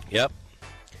gloves. Yep.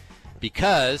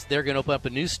 Because they're going to open up a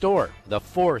new store, the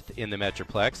 4th in the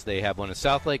Metroplex. They have one in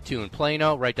South Lake, 2 in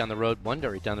Plano, right down the road, one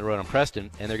right down the road on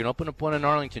Preston, and they're going to open up one in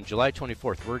Arlington July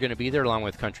 24th. We're going to be there along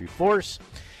with Country Force.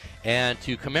 And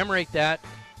to commemorate that,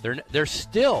 they're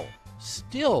still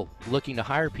looking to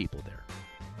hire people there.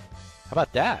 How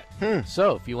about that?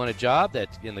 So if you want a job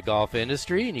that's in the golf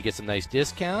industry and you get some nice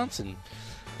discounts, and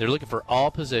they're looking for all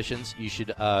positions, you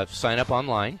should sign up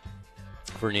online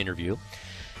for an interview.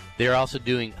 They're also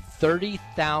doing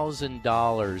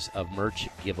 $30,000 of merch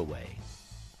giveaway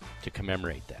to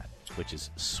commemorate that, which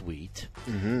is sweet.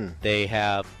 Mm-hmm. They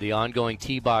have the ongoing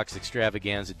T-Box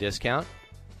extravaganza discount.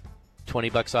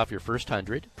 $20 off your first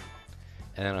 100,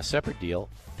 and on a separate deal,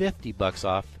 $50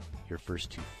 off your first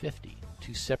 250.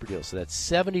 2 separate deals, so that's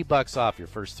 $70 off your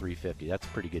first 350. That's a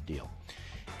pretty good deal.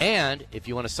 And if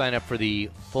you want to sign up for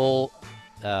the full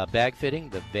bag fitting,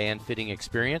 the van fitting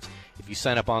experience, if you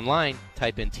sign up online,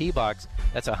 type in T-Box,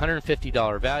 that's a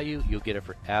 $150 value. You'll get it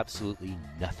for absolutely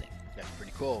nothing. That's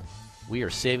pretty cool. We are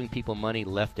saving people money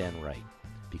left and right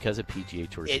because of PGA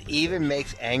Tour. It Superstores. even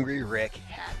makes Angry Rick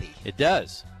happy. It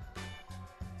does.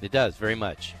 It does, very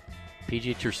much.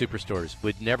 PGA Tour Superstores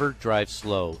would never drive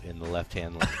slow in the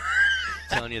left-hand lane.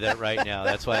 I'm telling you that right now.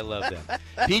 That's why I love them.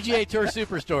 PGA Tour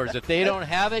Superstores. If they don't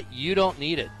have it, you don't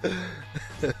need it.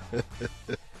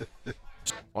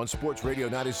 On Sports Radio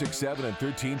 96.7 and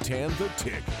 1310, The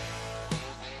Tick.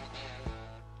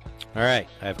 All right,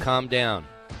 I've calmed down.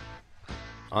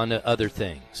 On to other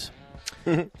things.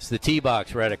 It's the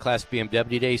T-Box. We're at a Class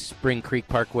BMW Day, Spring Creek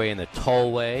Parkway in the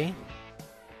Tollway.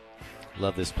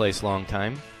 Love this place, long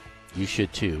time. You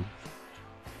should too.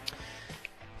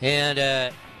 And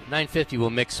 9:50 we'll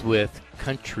mix with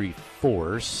Country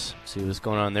Force. See what's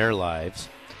going on in their lives.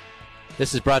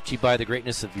 This is brought to you by the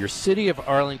greatness of your City of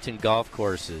Arlington golf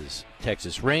courses.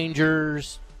 Texas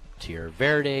Rangers, Tierra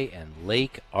Verde, and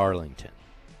Lake Arlington.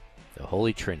 The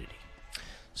Holy Trinity.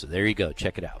 So there you go.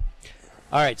 Check it out.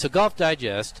 All right, so Golf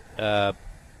Digest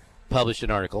published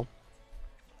an article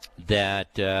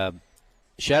that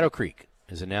Shadow Creek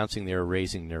is announcing they're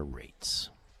raising their rates.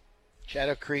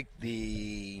 Shadow Creek,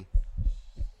 the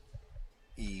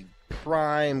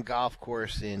prime golf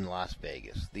course in Las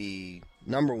Vegas, the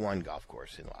number one golf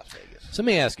course in Las Vegas. So let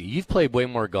me ask you, you've played way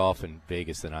more golf in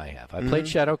Vegas than I have. I played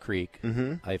Shadow Creek.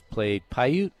 I've played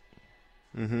Paiute.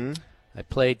 I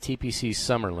played TPC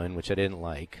Summerlin, which I didn't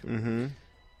like. Isn't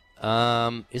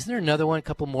there another one, a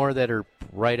couple more that are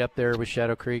right up there with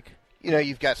Shadow Creek? You know,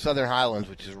 you've got Southern Highlands,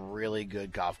 which is a really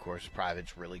good golf course.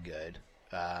 Private's really good.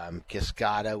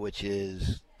 Cascada, which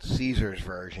is Caesar's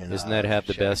version. Doesn't that have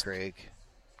the Shadow best Creek.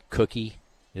 cookie?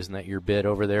 Isn't that your bid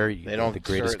over there? They don't. The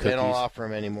greatest cookies. They don't offer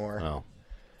them anymore. Oh,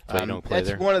 so you don't play that's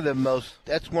there.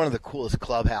 That's one of the coolest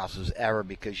clubhouses ever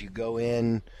because you go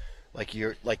in, like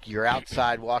you're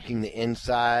outside walking the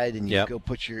inside, and you go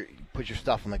put your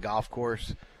stuff on the golf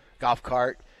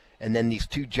cart, and then these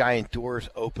two giant doors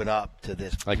open up to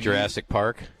this Like Jurassic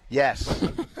Park. Yes,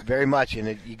 very much.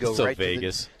 And you go So right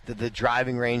Vegas. to the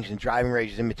driving range, and driving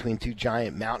range is in between two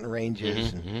giant mountain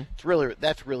ranges. And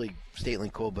that's really stately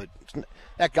cool. But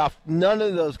none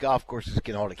of those golf courses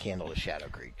can hold a candle to Shadow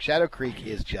Creek. Shadow Creek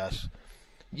is just,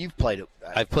 you've played it.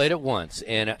 I've played it once,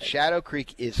 and Shadow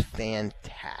Creek is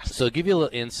fantastic. So to give you a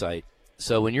little insight.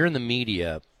 So when you're in the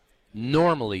media,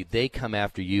 normally they come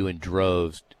after you in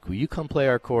droves. Will you come play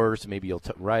our course? Maybe you'll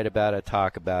write about it,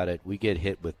 talk about it. We get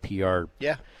hit with PR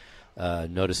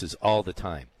notices all the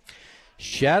time.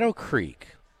 Shadow Creek,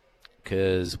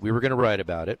 because we were going to write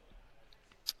about it,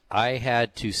 I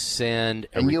had to send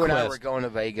a request. And you and I were going to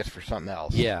Vegas for something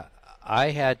else. Yeah.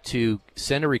 I had to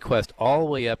send a request all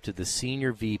the way up to the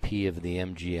senior VP of the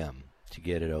MGM to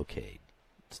get it okayed.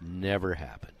 It's never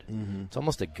happened. It's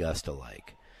almost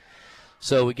Augusta-like.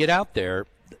 So we get out there.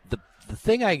 The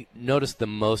thing I noticed the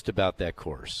most about that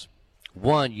course,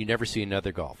 one, you never see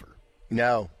another golfer.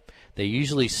 No. They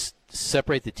usually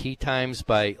separate the tee times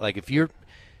by, like, if you're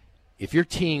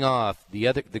teeing off,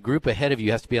 the group ahead of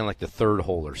you has to be on like the third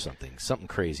hole or something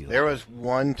crazy. There was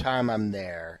one time I'm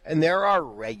there, and there are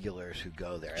regulars who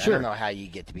go there. Sure. I don't know how you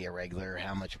get to be a regular, or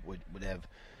how much would have.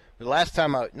 But but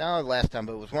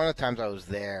it was one of the times I was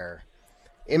there.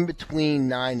 In between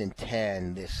 9 and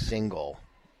 10, this single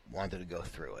wanted to go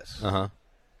through us.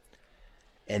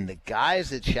 And the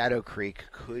guys at Shadow Creek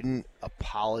couldn't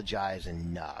apologize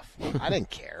enough. I didn't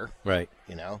care. Right.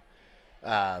 You know?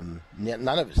 None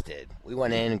of us did. We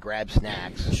went in and grabbed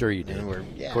snacks. Sure you did.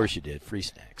 Of course you did. Free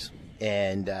snacks.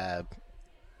 And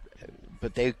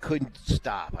but they couldn't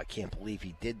stop. I can't believe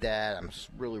he did that. I'm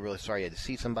really, really sorry you had to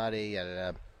see somebody.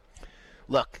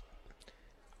 Look,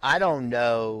 I don't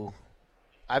know.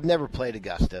 I've never played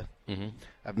Augusta.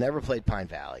 I've never played Pine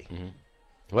Valley.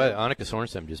 Well, Annika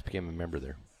Sorenstam just became a member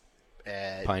there.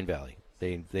 Pine Valley.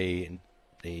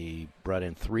 They brought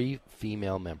in 3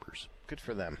 female members. Good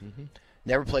for them.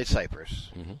 Never played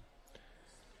Cypress.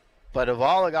 But of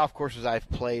all the golf courses I've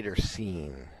played or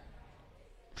seen,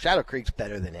 Shadow Creek's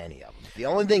better than any of them. The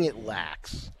only thing it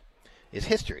lacks is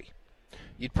history.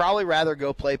 You'd probably rather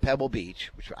go play Pebble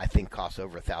Beach, which I think costs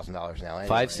over $1,000 now. Anyway.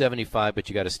 $575, but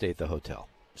you got to stay at the hotel.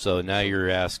 So now you're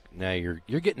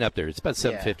getting up there. It's about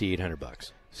 $750,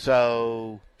 $800.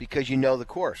 So because you know the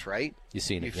course, right? You've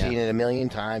seen it a $1 million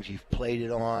times. You've played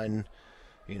it on,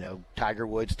 Tiger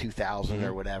Woods 2000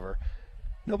 or whatever.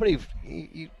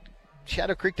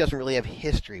 Shadow Creek doesn't really have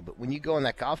history, but when you go on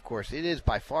that golf course, it is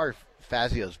by far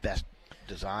Fazio's best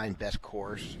design, best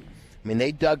course. I mean,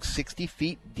 they dug 60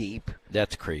 feet deep.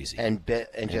 That's crazy. And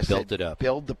just built it up.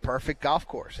 Build the perfect golf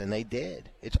course, and they did.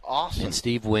 It's awesome. And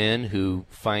Steve Wynn, who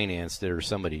financed it, or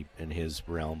somebody in his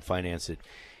realm financed it,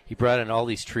 he brought in all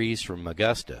these trees from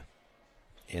Augusta,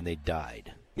 and they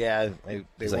died. Yeah,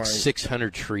 There's like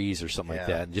 600 trees or something like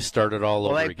that, and just started all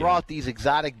over again. Well, they brought these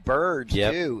exotic birds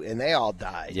too, and they all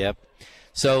died. Yep.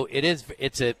 So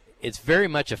it's very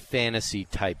much a fantasy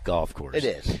type golf course. It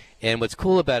is. And what's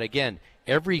cool about it, again,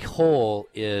 every hole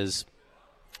is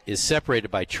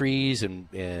separated by trees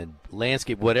and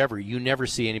landscape, whatever. You never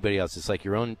see anybody else. It's like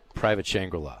your own private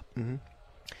Shangri-La.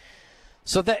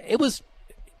 So that it was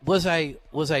I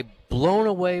blown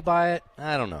away by it?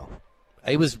 I don't know.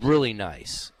 It was really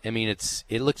nice. I mean,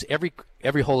 it looks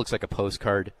every hole looks like a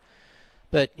postcard,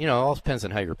 but it all depends on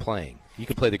how you're playing. You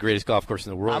can play the greatest golf course in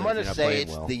the world. I'm going to say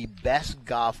it's well. the best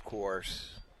golf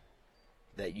course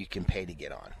that you can pay to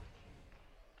get on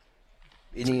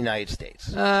in the United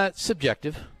States.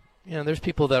 Subjective. There's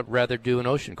people that rather do an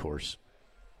ocean course.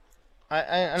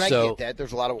 I get that.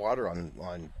 There's a lot of water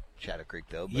on Shadow Creek,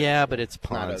 though. But but it's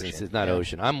ponds. It's not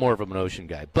ocean. I'm more of an ocean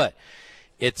guy, but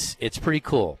it's pretty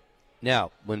cool.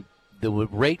 Now, when the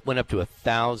rate went up to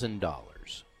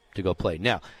 $1,000 to go play.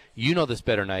 Now, you know this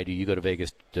better than I do. You go to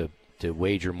Vegas to to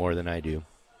wager more than I do.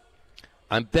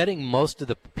 I'm betting most of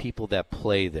the people that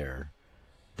play there,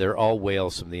 they're all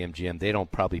whales from the MGM. They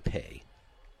don't probably pay.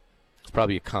 It's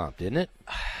probably a comp, isn't it?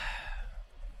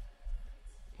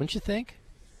 Wouldn't you think?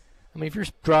 I mean, if you're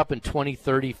dropping 20,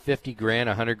 30, 50 grand,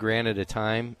 100 grand at a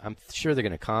time, I'm sure they're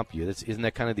going to comp you. Isn't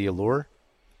that kind of the allure?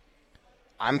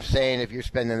 I'm saying if you're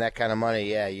spending that kind of money,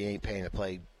 yeah, you ain't paying to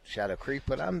play Shadow Creek.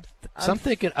 But I'm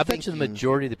thinking. I bet you the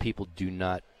majority of the people do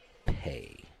not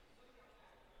pay.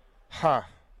 Huh.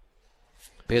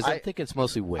 Because I think it's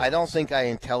mostly whales. I don't think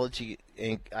I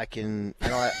can. I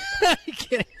don't. Are you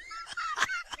kidding?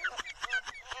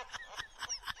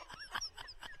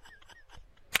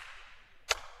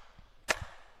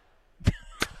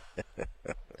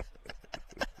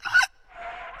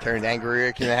 Turned angry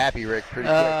Rick into happy Rick pretty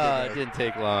quick. It didn't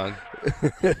take long.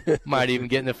 Might even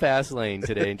get in the fast lane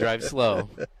today and drive slow.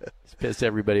 Just piss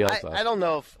everybody else off. I don't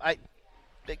know if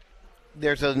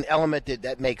there's an element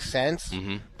that makes sense.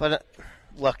 Mm-hmm. But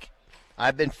look,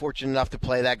 I've been fortunate enough to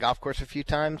play that golf course a few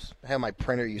times. Hell, my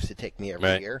printer used to take me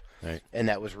every year, and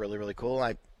that was really, really cool.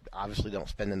 I obviously don't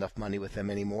spend enough money with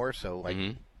them anymore, so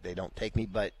they don't take me.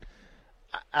 But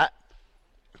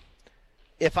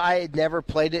if I had never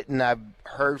played it and I've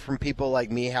heard from people like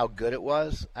me how good it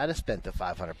was, I'd have spent the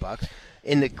 $500.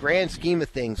 In the grand scheme of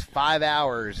things, 5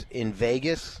 hours in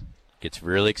Vegas gets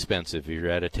really expensive if you're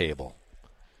at a table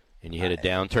and you hit a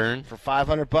downturn. For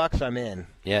 $500, I'm in.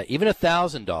 Yeah, even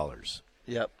 $1,000.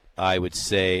 Yep. I would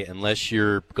say, unless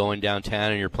you're going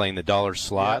downtown and you're playing the dollar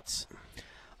slots,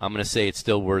 I'm going to say it's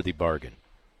still worthy bargain.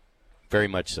 Very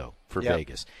much so for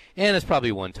Vegas. And it's probably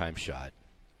a one-time shot.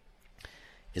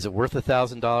 Is it worth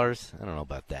 $1,000? I don't know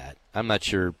about that. I'm not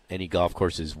sure any golf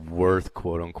course is worth,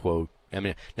 quote-unquote. I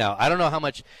mean, now, I don't know how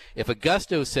much. If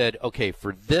Augusto said, okay,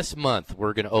 for this month,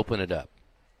 we're going to open it up,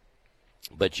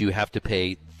 but you have to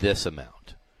pay this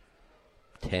amount,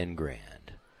 10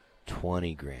 grand,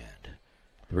 20 grand.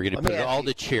 We're going to put it all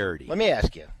to charity. Let me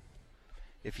ask you.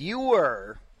 If you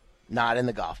were not in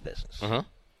the golf business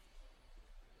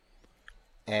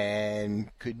and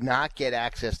could not get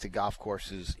access to golf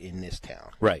courses in this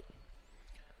town, right?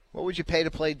 What would you pay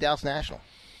to play Dallas National?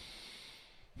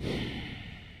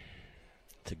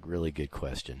 It's a really good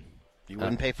question. You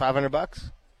wouldn't pay $500?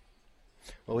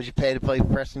 What would you pay to play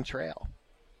Preston Trail?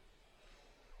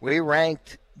 We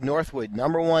ranked Northwood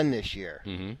 #1 this year,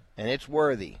 and it's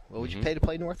worthy. What would you pay to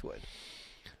play Northwood?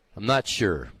 I'm not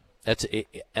sure. And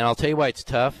I'll tell you why it's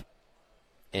tough,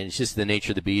 and it's just the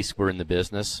nature of the beast. We're in the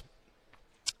business.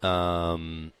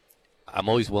 I'm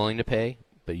always willing to pay,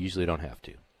 but usually don't have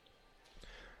to.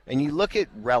 And you look at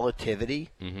relativity.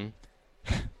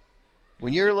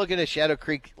 When you're looking at Shadow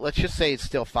Creek, let's just say it's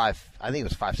still I think it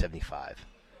was $575.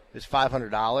 It's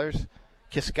 $500.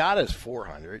 Cascada's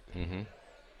 $400.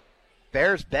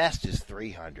 Bears Best is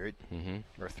 $300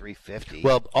 or $350.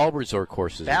 Well, all resort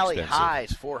courses Valley are expensive. High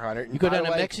is $400. You go down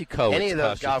to Mexico, any it's of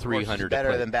those cost you golf courses $300 is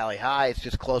better than Valley High. It's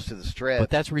just close to the strip. But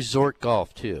that's resort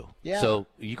golf too. Yeah. So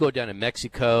you go down to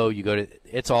Mexico,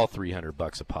 it's all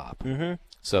 $300 a pop.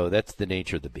 So that's the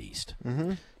nature of the beast.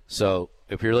 So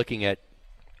if you're looking at,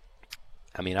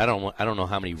 I mean, I don't know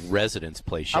how many residents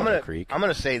play Shadow Creek. I'm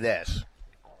going to say this.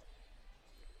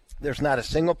 There's not a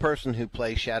single person who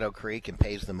plays Shadow Creek and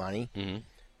pays the money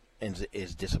and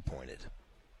is disappointed.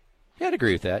 Yeah, I'd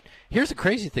agree with that. Here's the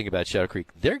crazy thing about Shadow Creek.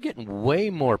 They're getting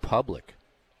way more public.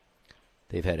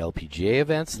 They've had LPGA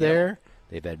events there.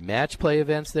 They've had match play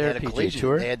events there, PGA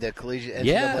Tour. They had the collegiate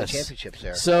NCAA championships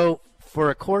there. So for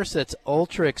a course that's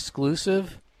ultra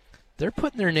exclusive, they're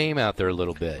putting their name out there a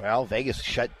little bit. Well, Vegas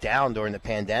shut down during the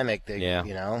pandemic. You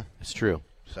know. It's true.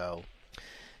 So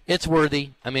it's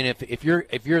worthy. I mean, if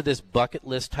you're this bucket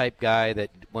list type guy that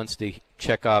wants to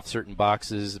check off certain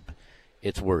boxes,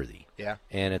 it's worthy. Yeah.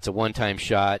 And it's a one-time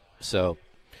shot, so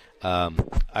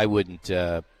I wouldn't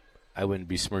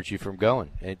besmirch you from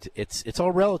going. It's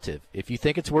all relative. If you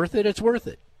think it's worth it, it's worth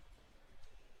it.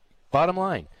 Bottom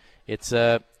line, it's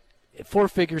 4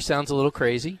 figures sounds a little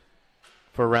crazy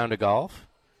for a round of golf,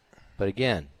 but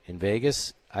again, in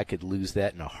Vegas, I could lose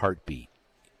that in a heartbeat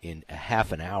in a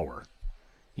half an hour.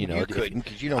 You couldn't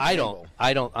because you don't.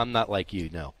 I don't. I'm not like you,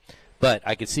 no. But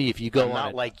I could see if you go I'm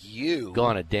not like you. Go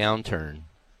on a downturn.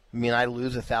 I mean, I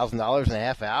lose $1,000 in a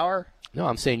half hour. No,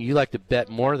 I'm saying you like to bet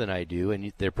more than I do,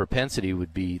 and their propensity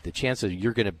would be the chances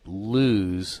you're going to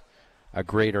lose a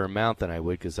greater amount than I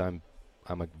would because I'm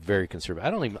a very conservative.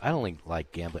 I don't even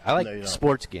like gambling. I like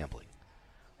sports gambling.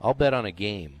 I'll bet on a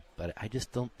game, but I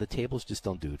just don't. The tables just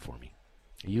don't do it for me.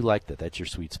 You like that? That's your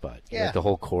sweet spot. You like the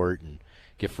whole court and.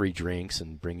 Get free drinks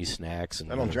and bring you snacks.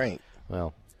 And I don't drink.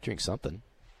 Well, drink something.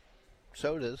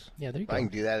 sodas. Yeah, there you I can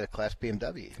go. do that at a Class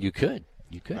BMW. You could.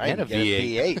 I And a can get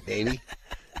V8. V8, baby.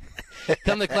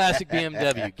 Come to Classic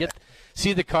BMW.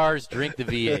 See the cars, drink the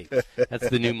V8. That's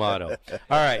the new motto.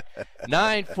 All right,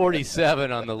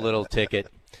 9:47 on the little ticket.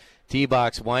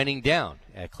 T-Box winding down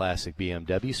at Classic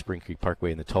BMW, Spring Creek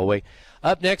Parkway in the Tollway.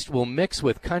 Up next, we'll mix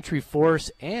with Country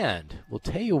Force, and we'll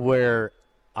tell you where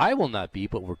I will not be,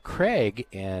 but where Craig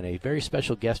and a very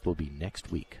special guest will be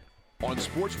next week. On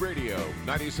Sports Radio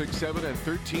 96.7 and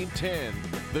 1310,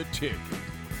 The Tick.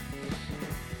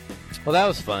 Well, that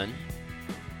was fun.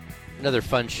 Another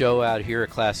fun show out here at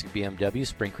Classic BMW,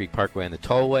 Spring Creek Parkway on the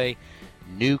Tollway.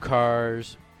 New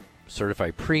cars,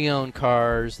 certified pre-owned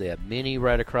cars. They have Mini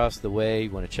right across the way. You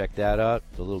want to check that out?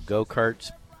 The little go-karts.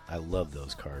 I love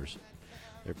those cars.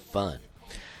 They're fun.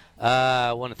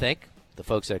 I want to thank the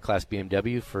folks at Class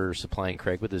BMW for supplying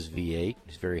Craig with his V8.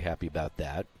 He's very happy about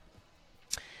that.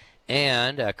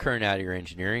 And Current Out Here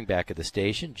Engineering back at the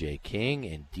station, Jay King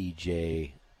and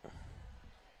DJ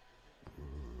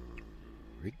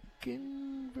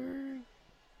Riggenberg?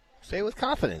 Say it with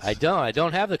confidence. I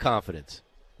don't have the confidence.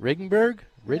 Riggenberg?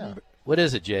 Yeah. What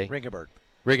is it, Jay? Ringenberg.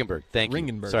 Riggenberg. Thank you.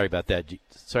 Ringenberg. Sorry about that.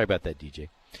 Sorry about that, DJ.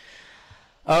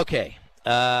 Okay.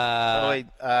 By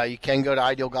the way, you can go to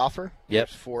Ideal Golfer. Yep.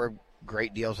 There's 4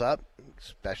 great deals up,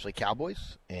 especially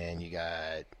Cowboys. And you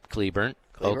got Cleburne,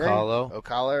 Ocala,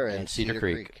 Ocala, and Cedar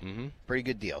Creek. Mm-hmm. Pretty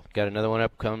good deal. Got another one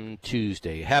up come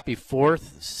Tuesday. Happy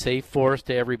 4th. Safe 4th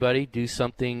to everybody. Do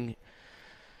something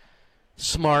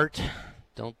smart.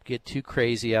 Don't get too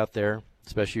crazy out there,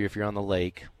 especially if you're on the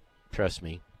lake. Trust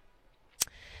me.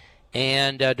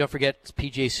 And don't forget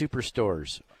PGA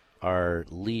Superstores, our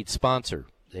lead sponsor.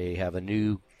 They have a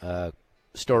new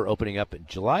store opening up on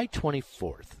July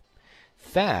 24th.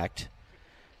 In fact,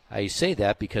 I say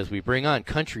that because we bring on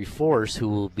Country Force, who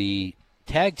will be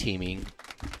tag teaming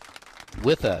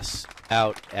with us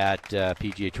out at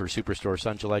PGA Tour Superstores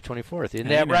on July 24th. Isn't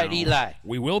that right, Eli?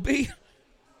 We will be?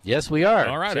 Yes, we are.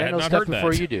 All right, See, I had know not stuff heard that.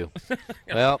 before you do.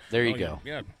 Well, there you go.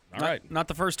 Yeah, all right. Not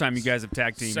the first time you guys have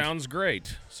tag teamed. Sounds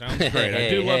great. Sounds great. Hey, I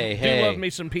do hey. love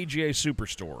me some PGA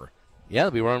Superstore. Yeah,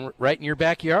 they'll be right in your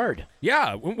backyard.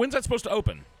 Yeah, when's that supposed to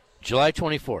open? July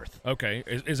 24th. Okay,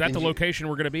 is that the location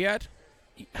we're going to be at?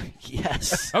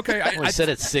 Yes. Okay, I said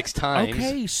it 6 times.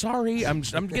 Okay, sorry, I'm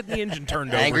getting the engine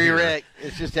turned over. Angry here. Rick.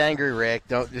 It's just Angry Rick.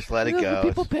 Don't just let it go.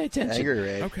 People pay attention. Angry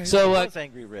Rick. Okay. So, That was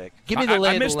Angry Rick. give me the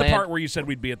lay I of missed the the land. part where you said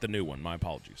we'd be at the new one. My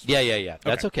apologies. Yeah.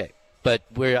 That's okay. But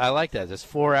I like that. That's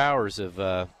 4 hours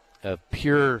of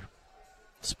pure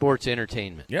sports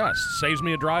entertainment. Yeah, saves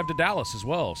me a drive to Dallas as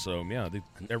well. So yeah,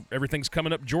 everything's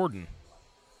coming up Jordan.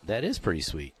 That is pretty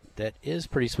sweet.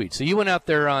 So you went out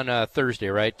there on Thursday,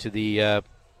 right, to the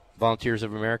Volunteers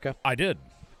of America? I did.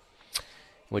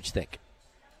 What'd you think?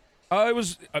 It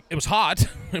was hot.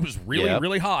 It was really Yep.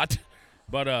 really hot.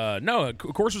 But no, of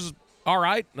course it was all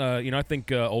right. I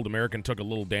think Old American took a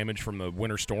little damage from the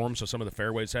winter storm, so some of the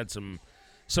fairways had some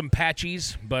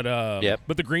patchies. But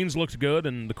but the greens looked good,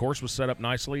 and the course was set up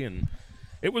nicely, and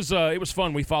it was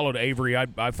fun. We followed Avery.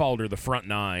 I followed her the front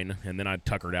 9, and then I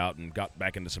tuckered out and got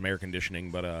back into some air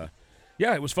conditioning. But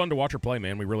yeah, it was fun to watch her play,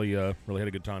 man. We really had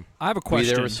a good time. I have a Were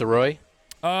you question. there with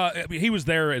Soroy? He was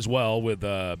there as well with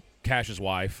Cash's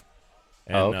wife.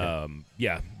 And, okay.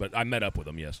 yeah, but I met up with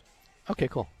him, yes. Okay,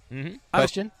 cool. Mm-hmm.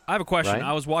 Question? I have a question. Ryan?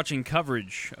 I was watching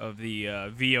coverage of the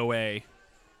VOA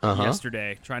Uh-huh.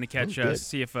 yesterday, trying to catch good.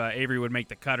 see if Avery would make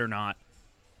the cut or not.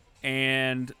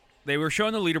 And they were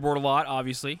showing the leaderboard a lot,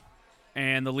 obviously,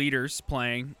 and the leaders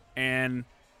playing. And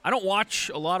I don't watch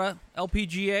a lot of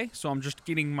LPGA, so I'm just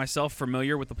getting myself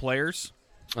familiar with the players.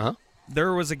 Uh-huh.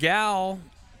 There was a gal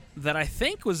that I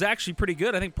think was actually pretty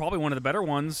good. I think probably one of the better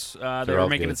ones they They're were all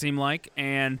making good. it seem like.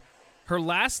 And her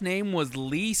last name was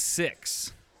Lee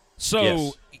Six. So,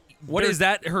 Yes. What is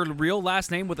that? Her real last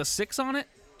name with a 6 on it?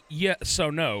 Yeah, so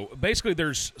no. Basically,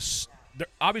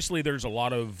 obviously there's a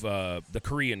lot of the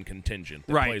Korean contingent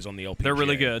that Right. plays on the LPGA. They're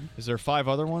really good. Is there 5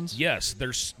 other ones? Yes,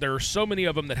 there are so many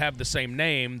of them that have the same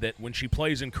name that when she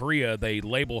plays in Korea, they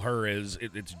label her as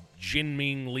it's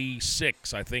Jinming Lee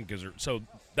 6, I think is her. So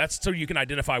that's so you can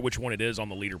identify which one it is on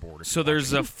the leaderboard. So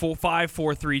there's a 5,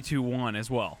 4, 3, 2, 1 as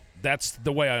well. That's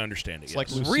the way I understand it. It's yes. like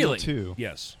Lucille Really? too.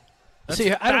 Yes. That's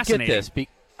See, I don't get fascinating. this.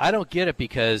 I don't get it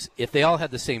because if they all had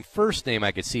the same first name,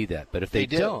 I could see that. But if they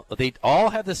They do. don't, they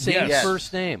all have the same Yes.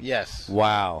 first name. Yes.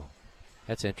 Wow.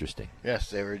 That's interesting.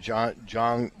 Yes, they were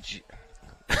Jung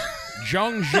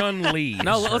Lee.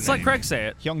 No, is her let's let name. Craig say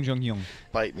it. Hyung Jung Young.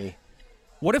 bite me.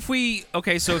 What if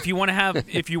so if you want to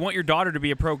if you want your daughter to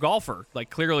be a pro golfer, like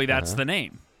clearly that's the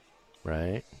name.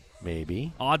 Right?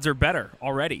 Maybe. Odds are better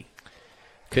already.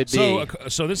 Could be.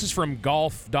 So this is from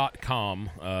golf.com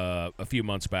a few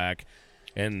months back,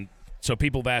 and so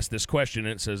people have asked this question,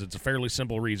 and it says it's a fairly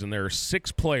simple reason. There are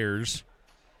 6 players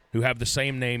who have the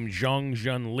same name, Zhang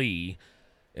Jun Lee,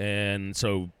 and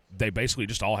so they basically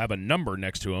just all have a number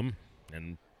next to them,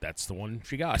 and that's the one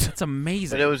she got. That's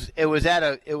amazing. But it was at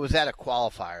a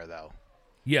qualifier though.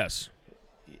 Yes.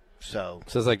 So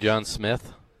Sounds like John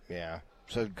Smith. yeah.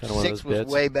 So Kinda one of 6 those was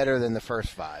bits. way better than the first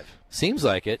 5. Seems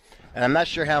like it. And I'm not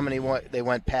sure how many they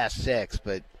went past 6,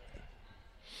 but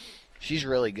she's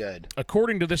really good.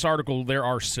 According to this article, there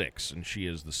are 6, and she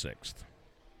is the 6th.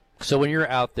 So when you're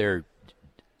out there,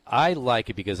 I like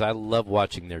it because I love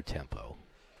watching their tempo.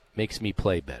 Makes me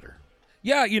play better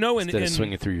Yeah, you know, instead of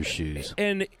swinging through your shoes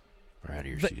and or out of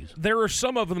your shoes. there are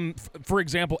some of them. For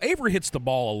example, Avery hits the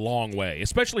ball a long way,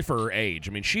 especially for her age.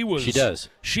 I mean, she does.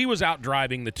 She was out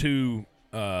driving the 2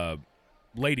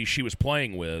 ladies she was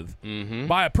playing with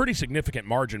by a pretty significant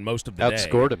margin most of the day.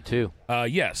 Outscored them too.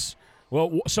 Yes.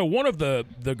 Well, so one of the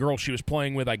girls she was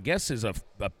playing with, I guess, is a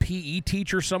PE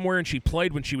teacher somewhere, and she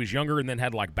played when she was younger and then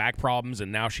had like back problems,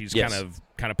 and now she's Yes.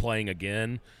 kind of playing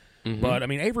again. But I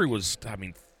mean, Avery was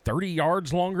 30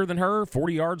 yards longer than her,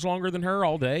 40 yards longer than her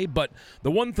all day. But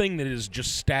the one thing that is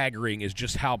just staggering is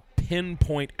just how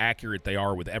pinpoint accurate they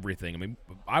are with everything. I mean,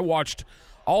 I watched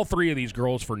all 3 of these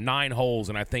girls for 9 holes,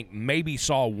 and I think maybe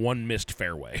saw 1 missed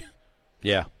fairway.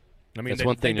 Yeah. I mean, That's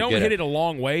one thing they to don't get hit at. it a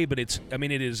long way, but it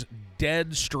is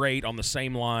dead straight on the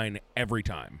same line every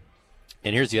time.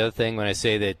 And here's the other thing: when I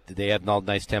say that they have all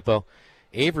nice tempo,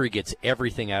 Avery gets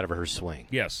everything out of her swing.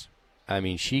 Yes. I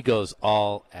mean, she goes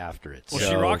all after it. Well, so,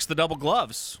 she rocks the double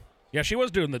gloves. Yeah, she was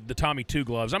doing the Tommy 2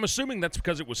 gloves. I'm assuming that's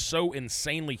because it was so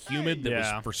insanely humid that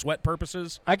Yeah. was for sweat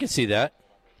purposes, I can see that. I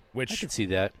which can see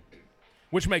that.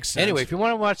 makes sense. Anyway, if you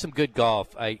want to watch some good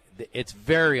golf, it's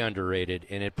very underrated,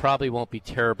 and it probably won't be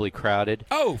terribly crowded.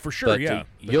 oh, for sure, but yeah.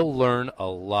 you'll learn a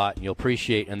lot, and you'll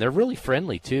appreciate. And they're really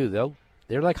friendly too.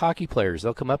 They're like hockey players.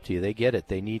 They'll come up to you. They get it.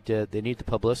 They need the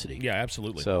publicity. Yeah,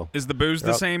 absolutely. So Is the booze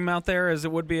the same out there as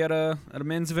it would be at a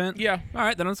men's event? Yeah. All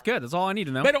right, then that's good. That's all I need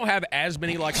to know. They don't have as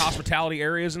many like hospitality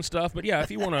areas and stuff, but yeah,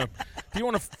 if you want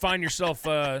to find yourself,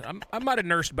 I might have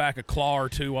nursed back a claw or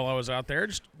 2 while I was out there.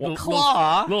 Just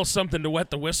little something to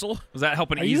wet the whistle. Was that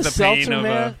helping Are you ease a the pain seltzer of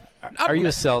man? Are you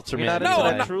a seltzer You're man? not No, into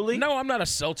I'm that. not, Truly? no, I'm not a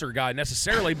seltzer guy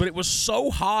necessarily, but it was so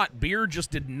hot, beer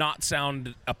just did not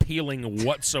sound appealing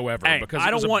whatsoever Hey, because I it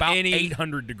don't was want about any-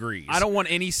 800 degrees. I don't want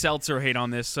any seltzer hate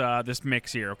on this this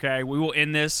mix here. Okay, we will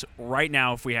end this right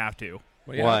now if we have to.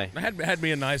 Well, yeah, Why? I had me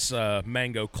a nice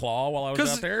mango claw while I was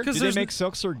out there. Because Do they make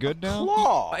seltzer good now?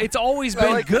 Claw. it's always I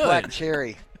been like good. the black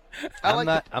cherry.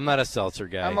 I'm not a seltzer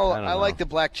guy. I like the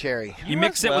black cherry. You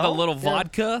mix it with a well. little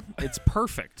vodka, it's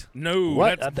perfect. No,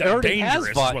 What? that's It already has dangerous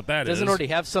is vodka. what that is. Doesn't it already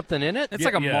have something in it? It's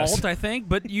like a yes. malt, I think,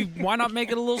 but why not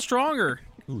make it a little stronger?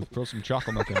 Ooh, throw some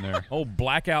chocolate milk in there. Old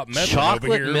blackout metal over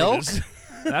Chocolate here with milk? his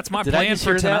That's my Did I plan just for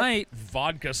hear that? tonight.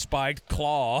 vodka spiked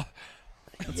claw.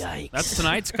 Yikes! That's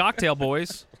tonight's cocktail,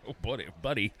 boys. Oh,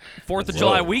 buddy. 4th of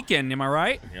July weekend, am I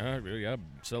right? Yeah,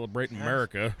 celebrating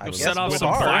America. I Go guess set off we some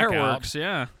are. fireworks,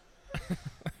 yeah.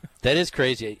 That is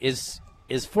crazy. Is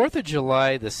 4th of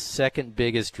July the second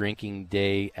biggest drinking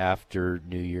day after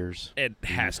New Year's? It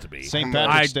has to be. St.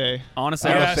 Patrick's Day, Honestly,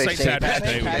 I Yeah, would say St. St. Patrick's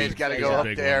Day Patrick's would be- Day's got to is go a up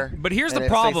big there. but here's And the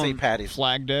if they say problem. St. Patty's.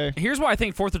 Flag Day. Here's why I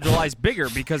think 4th of July is bigger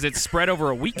because it's spread over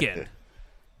a weekend,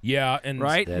 Yeah, and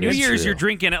right? That New is Year's, true. you're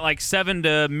drinking at like 7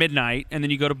 to midnight, and then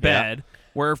you go to bed.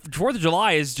 Where 4th of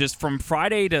July is just from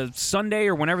Friday to Sunday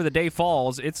or whenever the day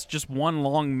falls. It's just one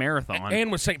long marathon.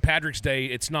 And with St. Patrick's Day,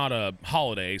 it's not a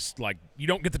holiday. It's like you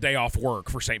don't get the day off work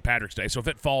for St. Patrick's Day. So if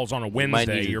it falls on a might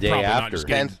Wednesday, need the you're day probably not after. just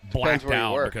getting Depends blacked where you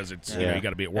out work. because it's Yeah. you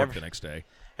got to be at work the next day.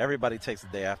 Everybody takes the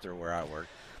day after where I work.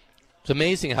 It's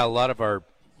amazing how a lot of our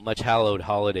much hallowed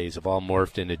holidays have all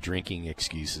morphed into drinking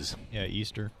excuses. Yeah,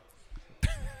 Easter.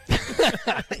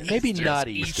 Maybe not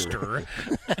Easter.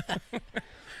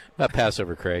 Not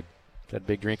Passover, Craig. Is that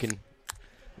big drinking?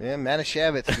 Yeah,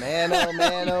 Manischewitz. Man,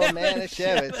 oh,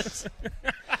 Manischewitz.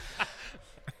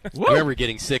 I remember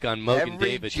getting sick on Mogan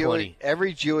Dave at 20.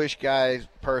 Every Jewish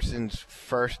person's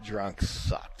first drunk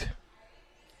sucked.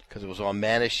 Because it was on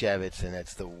Manischewitz, and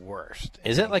it's the worst.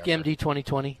 Is that like ever. MD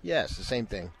 2020? Yes, the same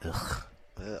thing. Ugh.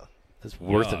 That's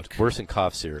Yuck. worse than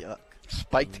cough syrup. Yuck.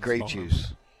 Spiked grape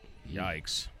juice.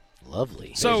 Yikes.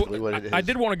 Lovely. So Basically what it I is.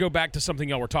 did want to go back to something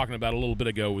y'all were talking about a little bit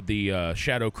ago with the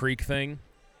Shadow Creek thing.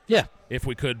 Yeah. If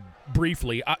we could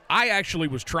briefly, I actually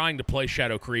was trying to play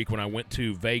Shadow Creek when I went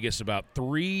to Vegas about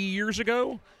 3 years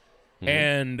ago,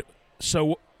 and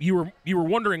so you were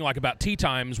wondering like about tee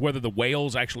times whether the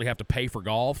whales actually have to pay for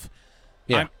golf.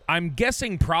 Yeah. I'm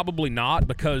guessing probably not,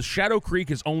 because Shadow Creek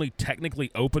is only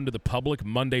technically open to the public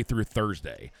Monday through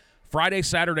Thursday. Friday,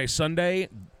 Saturday, Sunday,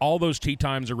 all those tee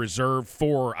times are reserved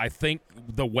for, I think,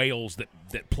 the whales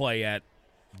that play at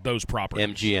those properties.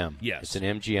 MGM. Yes. It's an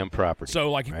MGM property.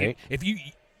 So, like, right? if you,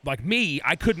 like me,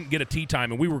 I couldn't get a tee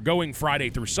time, and we were going Friday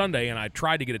through Sunday, and I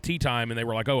tried to get a tee time, and they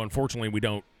were like, oh, unfortunately, we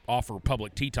don't offer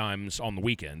public tee times on the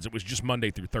weekends. It was just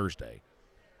Monday through Thursday.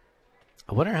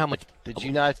 I wonder how much. Did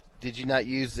you not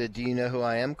use the Do You Know Who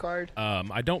I Am card?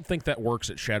 I don't think that works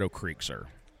at Shadow Creek, sir.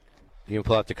 You can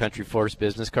pull out the Country Force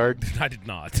business card? I did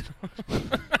not.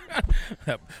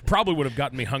 That probably would have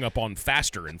gotten me hung up on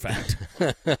faster, in fact.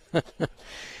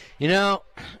 You know,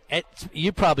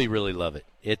 you probably really love it.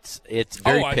 It's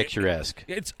very picturesque.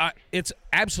 It's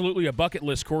absolutely a bucket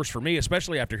list course for me,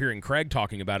 especially after hearing Craig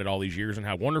talking about it all these years and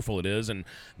how wonderful it is. And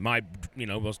I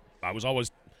was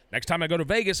always, next time I go to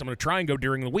Vegas, I'm going to try and go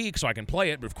during the week so I can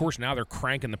play it. But of course, now they're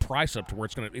cranking the price up to where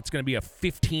it's going to be a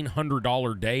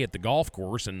 $1,500 day at the golf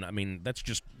course, and I mean that's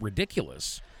just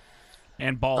ridiculous.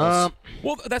 And balls.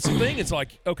 Well, that's the thing. It's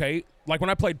like, okay, like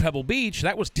when I played Pebble Beach,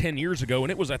 that was 10 years ago,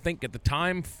 and it was, I think, at the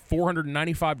time,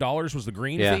 $495 was the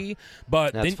green fee.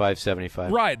 But that's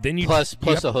 $575. Right. Then plus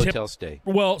a hotel stay.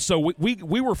 Well, so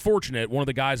we were fortunate. One of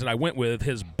the guys that I went with,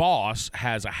 his boss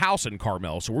has a house in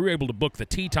Carmel, so we were able to book the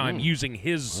tee time using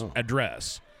his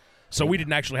address. So we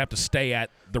didn't actually have to stay at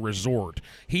the resort.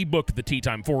 He booked the tee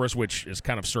time for us, which is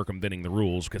kind of circumventing the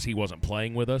rules because he wasn't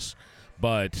playing with us.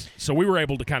 But so we were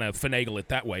able to kind of finagle it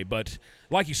that way. But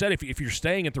like you said, if you're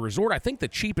staying at the resort, I think the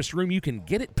cheapest room you can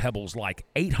get at Pebbles like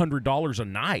 $800 a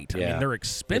night. I mean, they're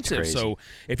expensive. So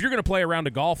if you're going to play a round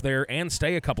of golf there and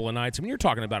stay a couple of nights, I mean, you're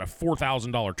talking about a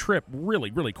 $4,000 trip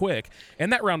really, really quick.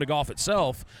 And that round of golf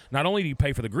itself, not only do you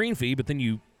pay for the green fee, but then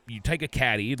you take a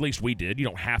caddy. At least we did. You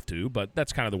don't have to, but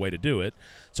that's kind of the way to do it.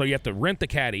 So you have to rent the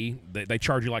caddy. They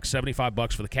charge you like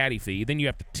 $75 for the caddy fee. Then you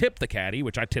have to tip the caddy,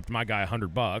 which I tipped my guy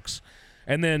 $100.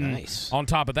 And then on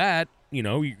top of that, you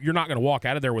know, you're not going to walk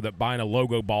out of there with buying a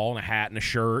logo ball and a hat and a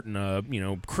shirt and a,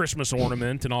 Christmas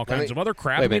ornament and all kinds of other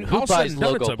crap. Wait a minute, who buys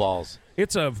logo balls?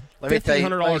 It's a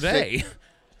 $1,500 day.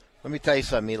 Let me tell you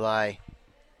something, Eli.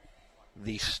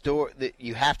 The store that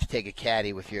you have to take a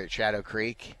caddy with you at Shadow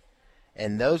Creek.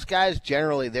 And those guys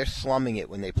generally they're slumming it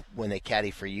when they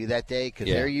caddy for you that day because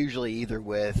they're usually either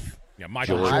with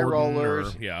Michael high Jordan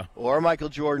rollers or Michael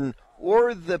Jordan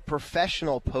or the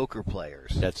professional poker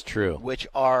players. That's true. Which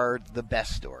are the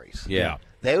best stories. Yeah.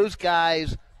 Those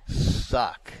guys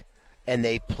suck and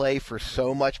they play for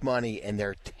so much money and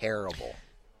they're terrible.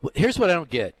 Here's what I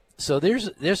don't get. So this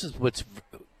is what's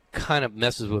kind of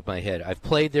messes with my head. I've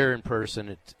played there in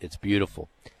person. It's beautiful.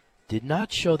 Did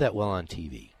not show that well on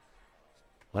TV.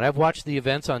 When I've watched the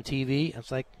events on TV, I was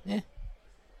like, it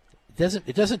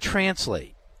doesn't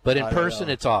translate. But in person,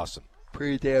 it's awesome.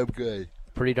 Pretty damn good.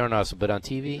 Pretty darn awesome. But on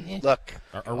TV, Look,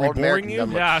 are we boring you?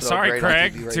 Yeah, sorry,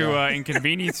 Craig, to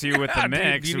inconvenience you with the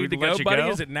mix. Do you need to go, buddy?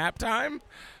 Is it nap time?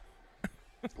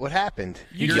 What happened?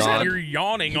 You're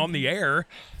yawning on the air.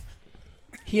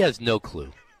 He has no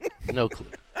clue. No clue.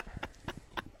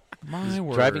 My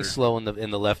word. Driving slow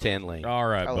in the left-hand lane. All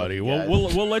right, buddy.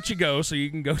 We'll let you go so you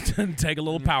can go take a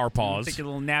little power pause. Take a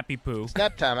little nappy poo. It's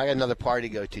nap time. I got another party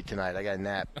to go to tonight. I got a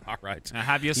nap. All right. Now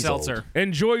have you a seltzer.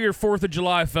 Enjoy your 4th of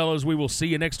July, fellas. We will see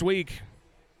you next week.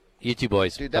 You too,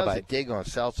 boys. Dude, that Bye-bye. was a dig on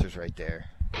seltzers right there.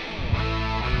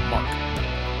 Mark.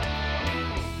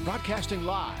 Broadcasting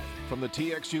live from the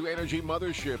TXU Energy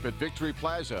Mothership at Victory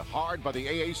Plaza, hard by the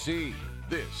AAC.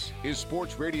 This is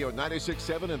Sports Radio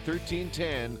 96.7 and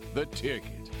 1310, The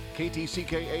Ticket.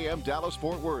 KTCK AM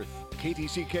Dallas-Fort Worth.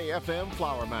 KTCK FM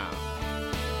Flower Mound.